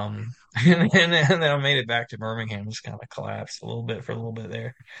Yeah. and then I made it back to Birmingham, just kind of collapsed a little bit for a little bit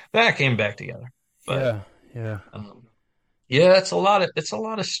there. Then I came back together. But Yeah. Yeah. um, yeah, it's a lot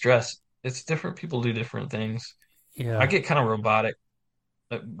of stress. It's different people do different things. I Yeah. get kind of robotic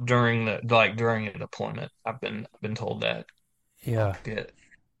during a deployment. I've been told that I'll Yeah. get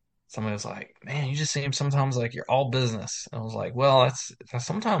somebody was like, "Man, you just seem sometimes like you're all business." And I was like, "Well, that's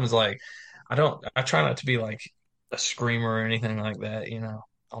sometimes like I try not to be like a screamer or anything like that.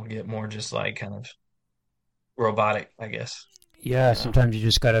 I'll get more just like kind of robotic, I guess, Yeah. you know." Sometimes you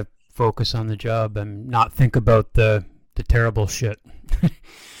just gotta focus on the job and not think about the terrible shit. Yeah,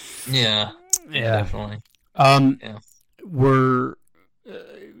 yeah, Yeah. definitely. Um. Yeah. Were uh,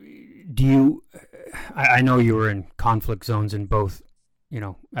 do you? I know you were in conflict zones in both,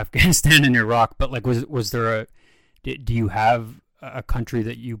 Afghanistan and Iraq. But like, was there do you have a country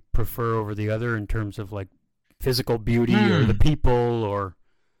that you prefer over the other in terms of like physical beauty or the Hmm. people or?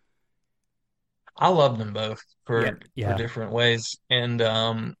 I love them both Yeah. for Yeah. different ways. And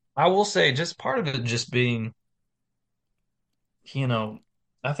I will say just part of it just being, you know,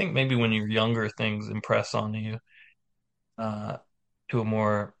 I think maybe when you're younger, things impress on you uh, to a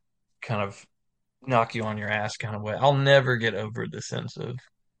more kind of knock you on your ass kind of way. I'll never get over the sense of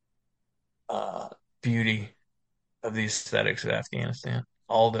uh, beauty of the aesthetics of Afghanistan.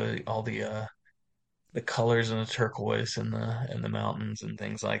 All the colors and the turquoise and the mountains and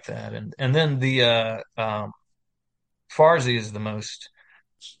things like that. And then the Farsi is the most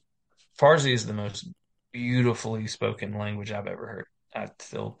Farsi is the most beautifully spoken language I've ever heard. I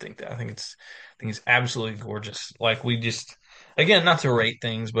still think that. I think it's absolutely gorgeous. Like we just, again, not to rate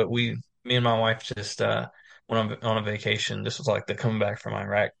things, but me and my wife just went on a vacation. This was like the coming back from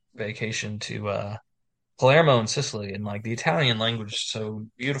Iraq vacation to Palermo in Sicily, and like the Italian language is so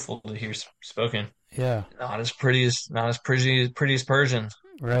beautiful to hear spoken. Yeah. Not as pretty as Persian.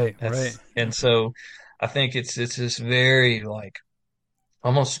 Right. Right. And so I think it's this very like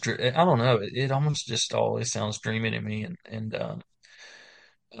almost I don't know, it almost just always sounds dreamy to me, and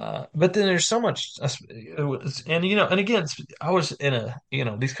but then there's so much and again I was in a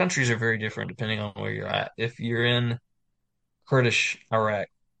these countries are very different depending on where you're at. If you're in Kurdish Iraq,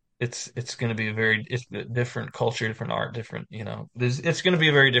 it's going to be it's a different culture, different art, different it's going to be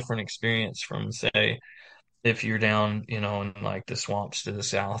a very different experience from say if you're down in like the swamps to the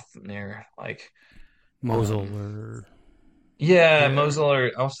south near like Mosul um or yeah, yeah. Mosul,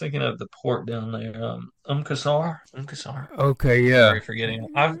 or I was thinking of the port down there, Qasar. Okay. I'm Yeah. already forgetting.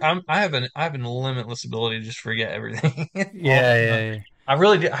 I have a limitless ability to just forget everything. Yeah. Yeah. I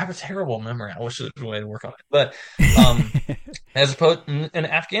really do. I have a terrible memory. I wish there was a way to work on it. But um, Yeah. as opposed, and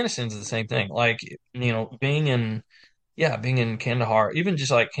Afghanistan's the same thing. Like being in Kandahar, even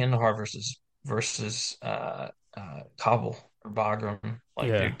just like Kandahar versus Kabul or Bagram, like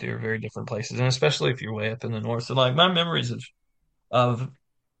Yeah. they're very different places, and especially if you're way up in the north. So like my memories of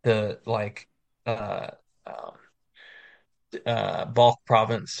the like uh, um, Balk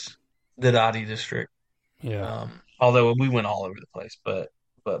Province, the Dadi district. Yeah. Although we went all over the place, but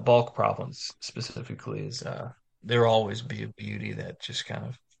Balk Province specifically is there will always be a beauty that just kind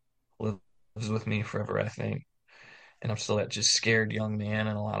of lives with me forever, I think. And I'm still that just scared young man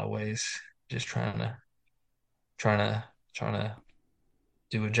in a lot of ways, just trying to trying to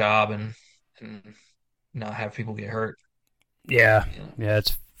do a job and not have people get hurt. Yeah. You know, Yeah.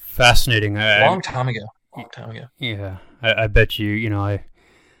 It's fascinating. long time ago, long time ago. Yeah. I bet you,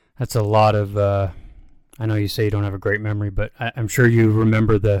 that's a lot of, I know you say you don't have a great memory, but I'm sure you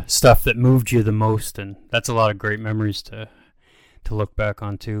remember the stuff that moved you the most. And that's a lot of great memories to look back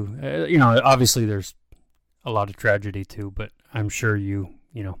on too. Obviously there's a lot of tragedy too, but I'm sure you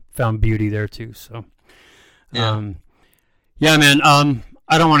found beauty there too. So, Yeah. um, yeah, man.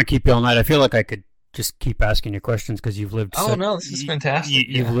 I don't want to keep you all night. I feel like I could just keep asking you questions because Oh no, this is fantastic.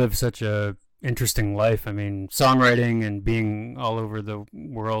 you've Yeah. lived such a interesting life. I mean, songwriting and being all over the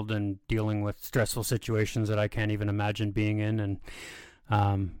world and dealing with stressful situations that I can't even imagine being in, and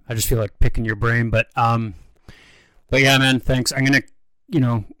I just feel like picking your brain. But yeah, man, thanks. I'm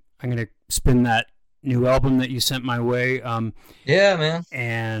gonna spin that new album that you sent my way. Yeah, man.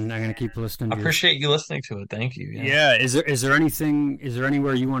 And I'm gonna keep listening I to your. appreciate you listening to it. Thank you. Yeah. Yeah, is there anything? Is there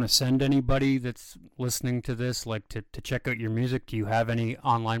anywhere you want to send anybody that's listening to this, like to check out your music? Do you have any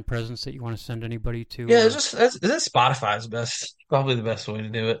online presence that you want to send anybody to? Yeah, it's just that's Spotify's best, probably the best way to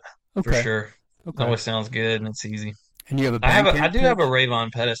do it for Okay, sure. It okay. always sounds good and it's easy. And you have a I Bandcamp do have a page?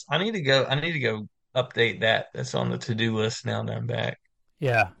 Rayvon Pettis. I need to go update that. That's on the to-do list now that I'm back.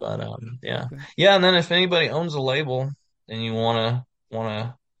 Yeah. But yeah. Okay. Yeah, and then if anybody owns a label and you wanna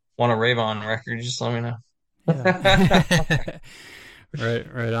want a Rayvon record, just let me know. Yeah.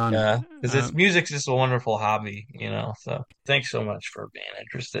 Right on. Yeah, because it's Um, music's just a wonderful hobby, So thanks so much for being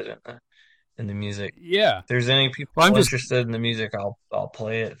interested in the music. yeah. If there's any people Well, I'm just interested in the music, I'll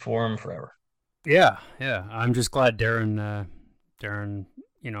play it for them forever. yeah. I'm just glad Darren,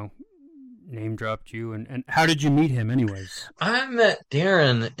 you know, name dropped you. And how did you meet him, anyways? I met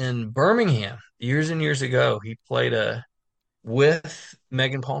Darren in Birmingham years and years ago. He played with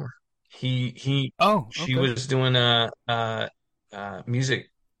Megan Palmer. He Oh, she okay. was doing music.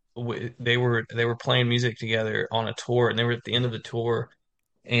 They were playing music together on a tour, and they were at the end of the tour,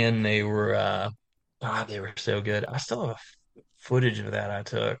 and they were God, they were so good. I still have footage of that I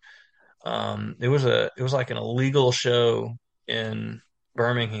took. It was like an illegal show in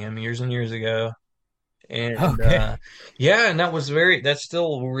Birmingham years and years ago. And Okay. yeah, and that's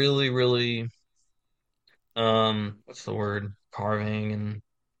still really, really what's the word? Carving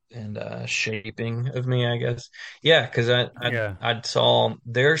and shaping of me, I guess. Yeah, because Yeah. I saw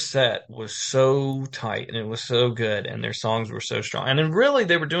their set was so tight and it was so good and their songs were so strong. And then really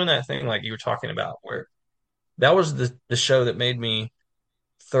they were doing that thing like you were talking about where that was the show that made me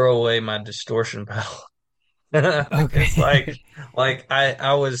throw away my distortion pedal. Because Okay.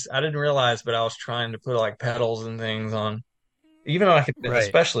 I didn't realize, but I was trying to put like pedals and things on, even though I could, Right.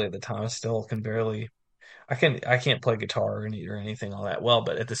 especially at the time, I still can barely. I can't play guitar or anything all that well,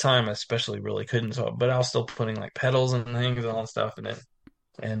 but at the time, I especially really couldn't. So, but I was still putting like pedals and things on and stuff, and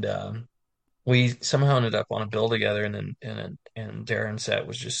we somehow ended up on a bill together, and Darren's set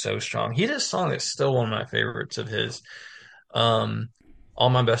was just so strong. He did a song that's still one of my favorites of his. Um, All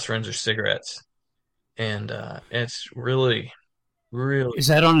My Best Friends Are Cigarettes, and it's really, really. Is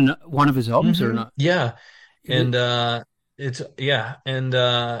that on one of his albums or not? Yeah, It is. and it's yeah, and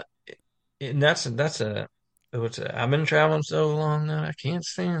that's a what's it? I've been traveling so long that I can't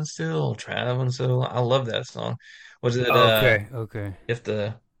stand still. Traveling so long. I love that song. Was it Okay. Okay. if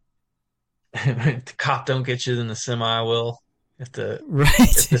the if the cop don't get you, then the semi will. If the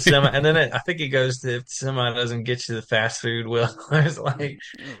if the Right. semi and then I think it goes to if the semi doesn't get you, the fast food will. It's like Right.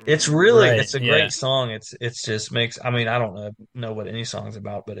 it's a great Yeah. song. It's just makes I mean I don't know what any song's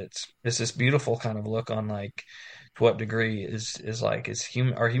about, but it's this beautiful kind of look on like to what degree is like is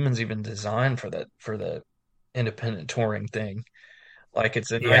human are humans even designed for the independent touring thing? Like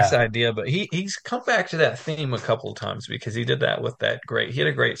it's a nice Yeah. idea, but he's come back to that theme a couple of times because he did that with that great he had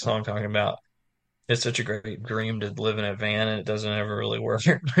a great song talking about it's such a great dream to live in a van and it doesn't ever really work.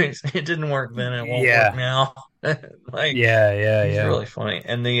 It didn't work then, it won't work Yeah. now. Like Yeah. Yeah. he's Yeah. really funny.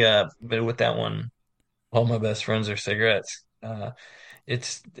 And but with that one, all my best friends are cigarettes.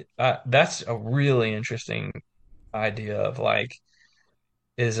 It's that's a really interesting idea of like,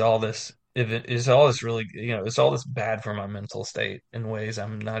 is all this if it is all this really is all this bad for my mental state in ways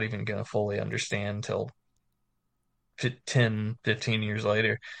I'm not even gonna fully understand till 10, 15 years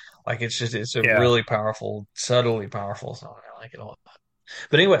later. Like it's a Yeah. really powerful, subtly powerful song. I like it a lot.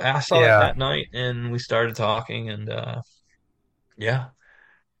 But anyway, I saw it Yeah. that night, and we started talking, and yeah,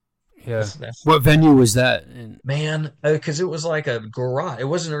 Yeah. that's What venue was that in? man, because it was like a garage. It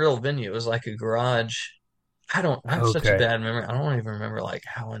wasn't a real venue. It was like a garage. I have such a Okay. bad memory. I don't even remember like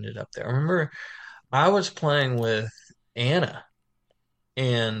how I ended up there. I remember I was playing with Anna,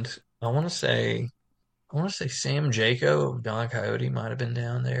 and I want to say I want to say Sam Jaco of Don Coyote might have been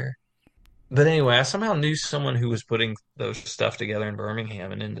down there. But anyway, I somehow knew someone who was putting those stuff together in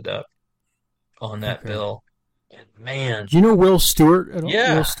Birmingham and ended up on that Okay. bill. And man, Do you know Will Stewart at all?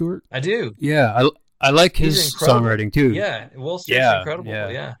 Will yeah, Stewart? I do. Yeah, I like He's his incredible. songwriting too. Yeah, Will Stewart's Yeah, incredible. yeah,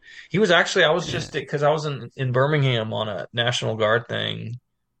 Yeah. He was actually I was yeah. just because I was in Birmingham on a National Guard thing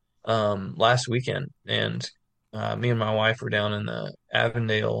last weekend, and me and my wife were down in the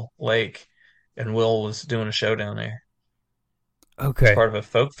Avondale Lake, and Will was doing a show down there. It's Okay. part of a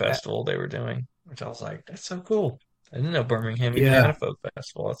folk Uh, festival they were doing, which I was like, that's so cool. I didn't know Birmingham even had Yeah, a folk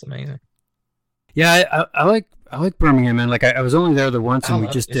festival. That's amazing. yeah. I like Birmingham, man. Like I was only there the once, I and we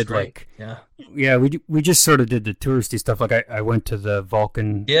love it. just It's did great. like, Yeah. yeah, we just sort of did the touristy stuff. Like I went to the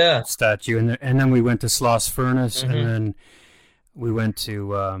Vulcan Yeah. statue, and then we went to Sloss Furnace, and Hmm. then we went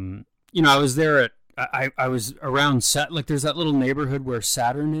to I was there at I was around like there's that little neighborhood where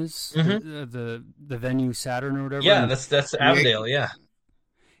Saturn is Hmm. the venue Saturn or whatever, Yeah, and that's we Avondale. ate, Yeah.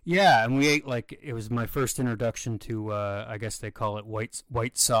 yeah, and we ate like it was my first introduction to I guess they call it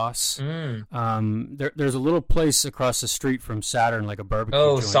white sauce. Mm. There's a little place across the street from Saturn, like a barbecue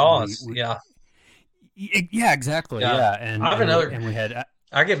Oh, joint, and we, Saws. we Yeah. yeah, exactly, Yeah. yeah, I have another. and we had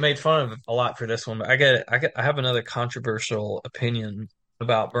I get made fun of a lot for this one, but I have another controversial opinion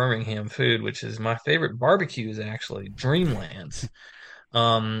about Birmingham food, which is my favorite barbecue is actually Dreamland's.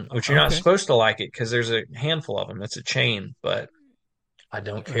 Which you're not okay, supposed to like it because there's a handful of them. It's a chain, but I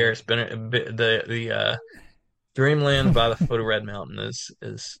don't care. right, It's been a bit, the Dreamland by the foot of Red Mountain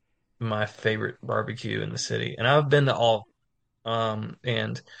is my favorite barbecue in the city, and I've been to all.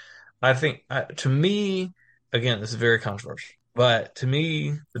 And I think to me, again, this is very controversial, but to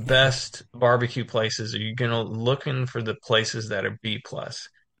me, the best barbecue places are you gonna looking for the places that are B plus,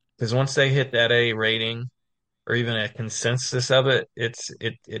 because once they hit that A rating or even a consensus of it, it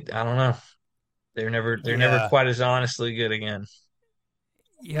I don't know. They're never yeah. quite as honestly good again.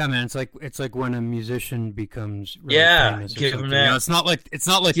 Yeah, man, it's like when a musician becomes really Yeah, famous or give them something. that. It's not like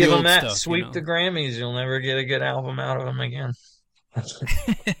the Give them old that. stuff, you Sweep the know. Grammys. You'll never get a good album out of them again.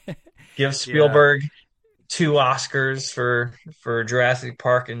 Give Yeah, Spielberg two Oscars for Jurassic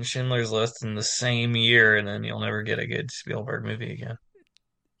Park and Schindler's List in the same year, and then you'll never get a good Spielberg movie again.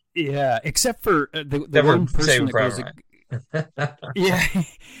 yeah. Except for the Except one for person Saving that goes, Private Ryan. yeah,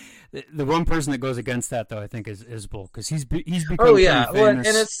 the one person that goes against that though, I think is Isbell because he's Oh become pretty yeah, well, and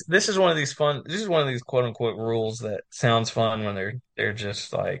famous. this is one of these fun. This is one of these quote unquote rules that sounds fun when they're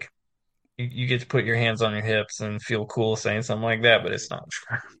just like you get to put your hands on your hips and feel cool saying something like that, but it's not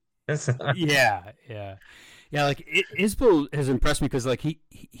true. It's not. Yeah, yeah. Yeah, like Isbell has impressed me because like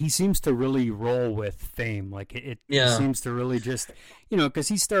he seems to really roll with fame. Like he Yeah. seems to really just because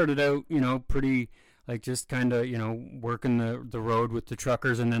he started out pretty like just kind of working the road with the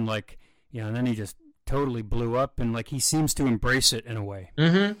truckers, and then like and then he just totally blew up, and like he seems to embrace it in a way.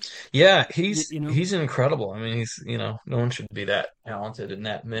 Hmm. Yeah, You, you know, he's incredible. I mean, no one should be that talented in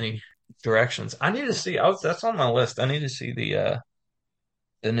that many directions. I need to see. That's on my list. I need to see the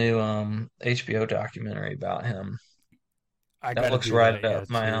new HBO documentary about him. I That got to looks do right that, yeah, up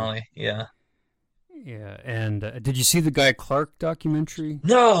my too. alley. Yeah. Yeah, and did you see the Guy Clark documentary?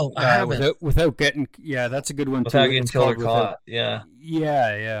 No, I haven't. Without getting that's a good one Without too. getting It's killed or called Without. caught. Yeah.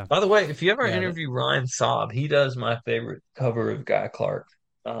 Yeah, yeah, By the way, if you ever yeah. interview Ryan Saab, he does my favorite cover of Guy Clark,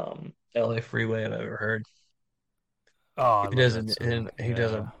 LA Freeway I've ever heard. Oh, I He love does that an, song. he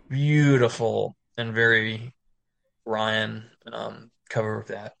does a Yeah. beautiful and very Ryan cover of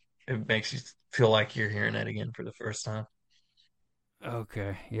that. It makes you feel like you're hearing it again for the first time.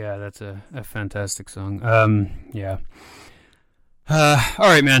 Okay. Yeah, that's a fantastic song. Yeah. All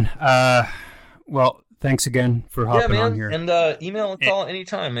right, man. Well, thanks again for Yeah, hopping on man. here. And email and Eh, call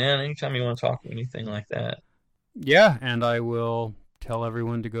anytime, man. Anytime you want to talk anything like that. Yeah, and I will tell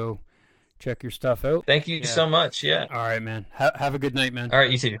everyone to go check your stuff out. Thank you Yeah. so much. Yeah. All right, man. Have a good night, man. All right,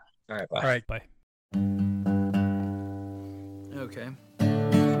 you too. All right, bye. All right, bye. Okay.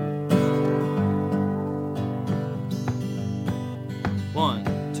 One,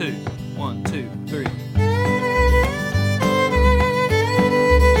 two, 1, 2, 3.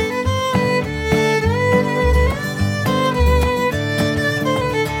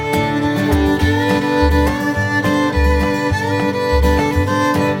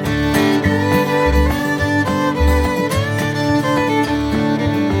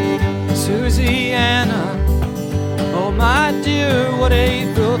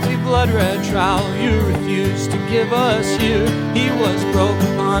 filthy blood-red trowel you refused to give us here. He was broke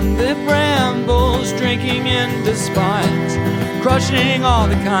upon the brambles, drinking in despise, crushing all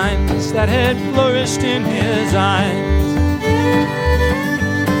the kindness that had flourished in his eyes.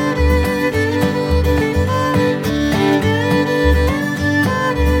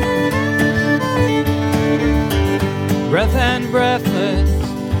 Breath and breathless,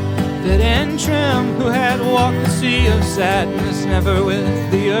 fit and trim, who had walked the sea of sadness, never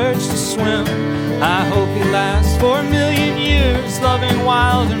with the urge to swim. I hope he lasts for 1,000,000 years, loving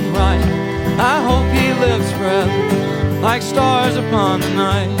wild and bright. I hope he lives forever, like stars upon the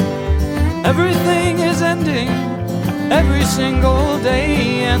night. Everything is ending, every single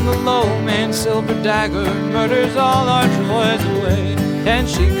day, and the low man's silver dagger murders all our joys away. And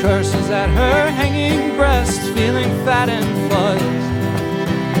she curses at her hanging breast, feeling fat and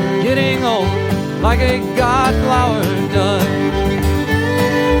fuzzed, getting old like a god flower does.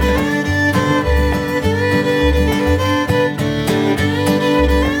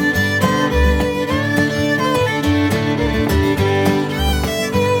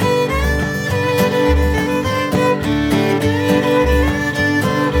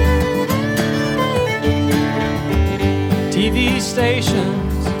 TV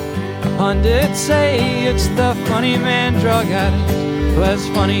stations, pundits say it's the funny man drug addict who has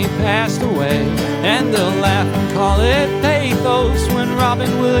funny passed away, and they'll laugh and call it pathos when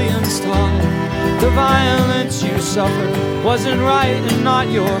Robin Williams taught the violence you suffered wasn't right and not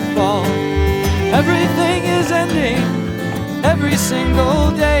your fault. Everything is ending, every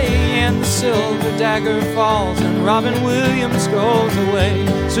single day, and the silver dagger falls and Robin Williams goes away.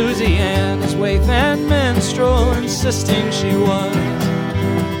 Susie Ann is waif and minstrel, insisting she was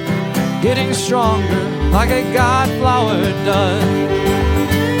getting stronger like a god flower does.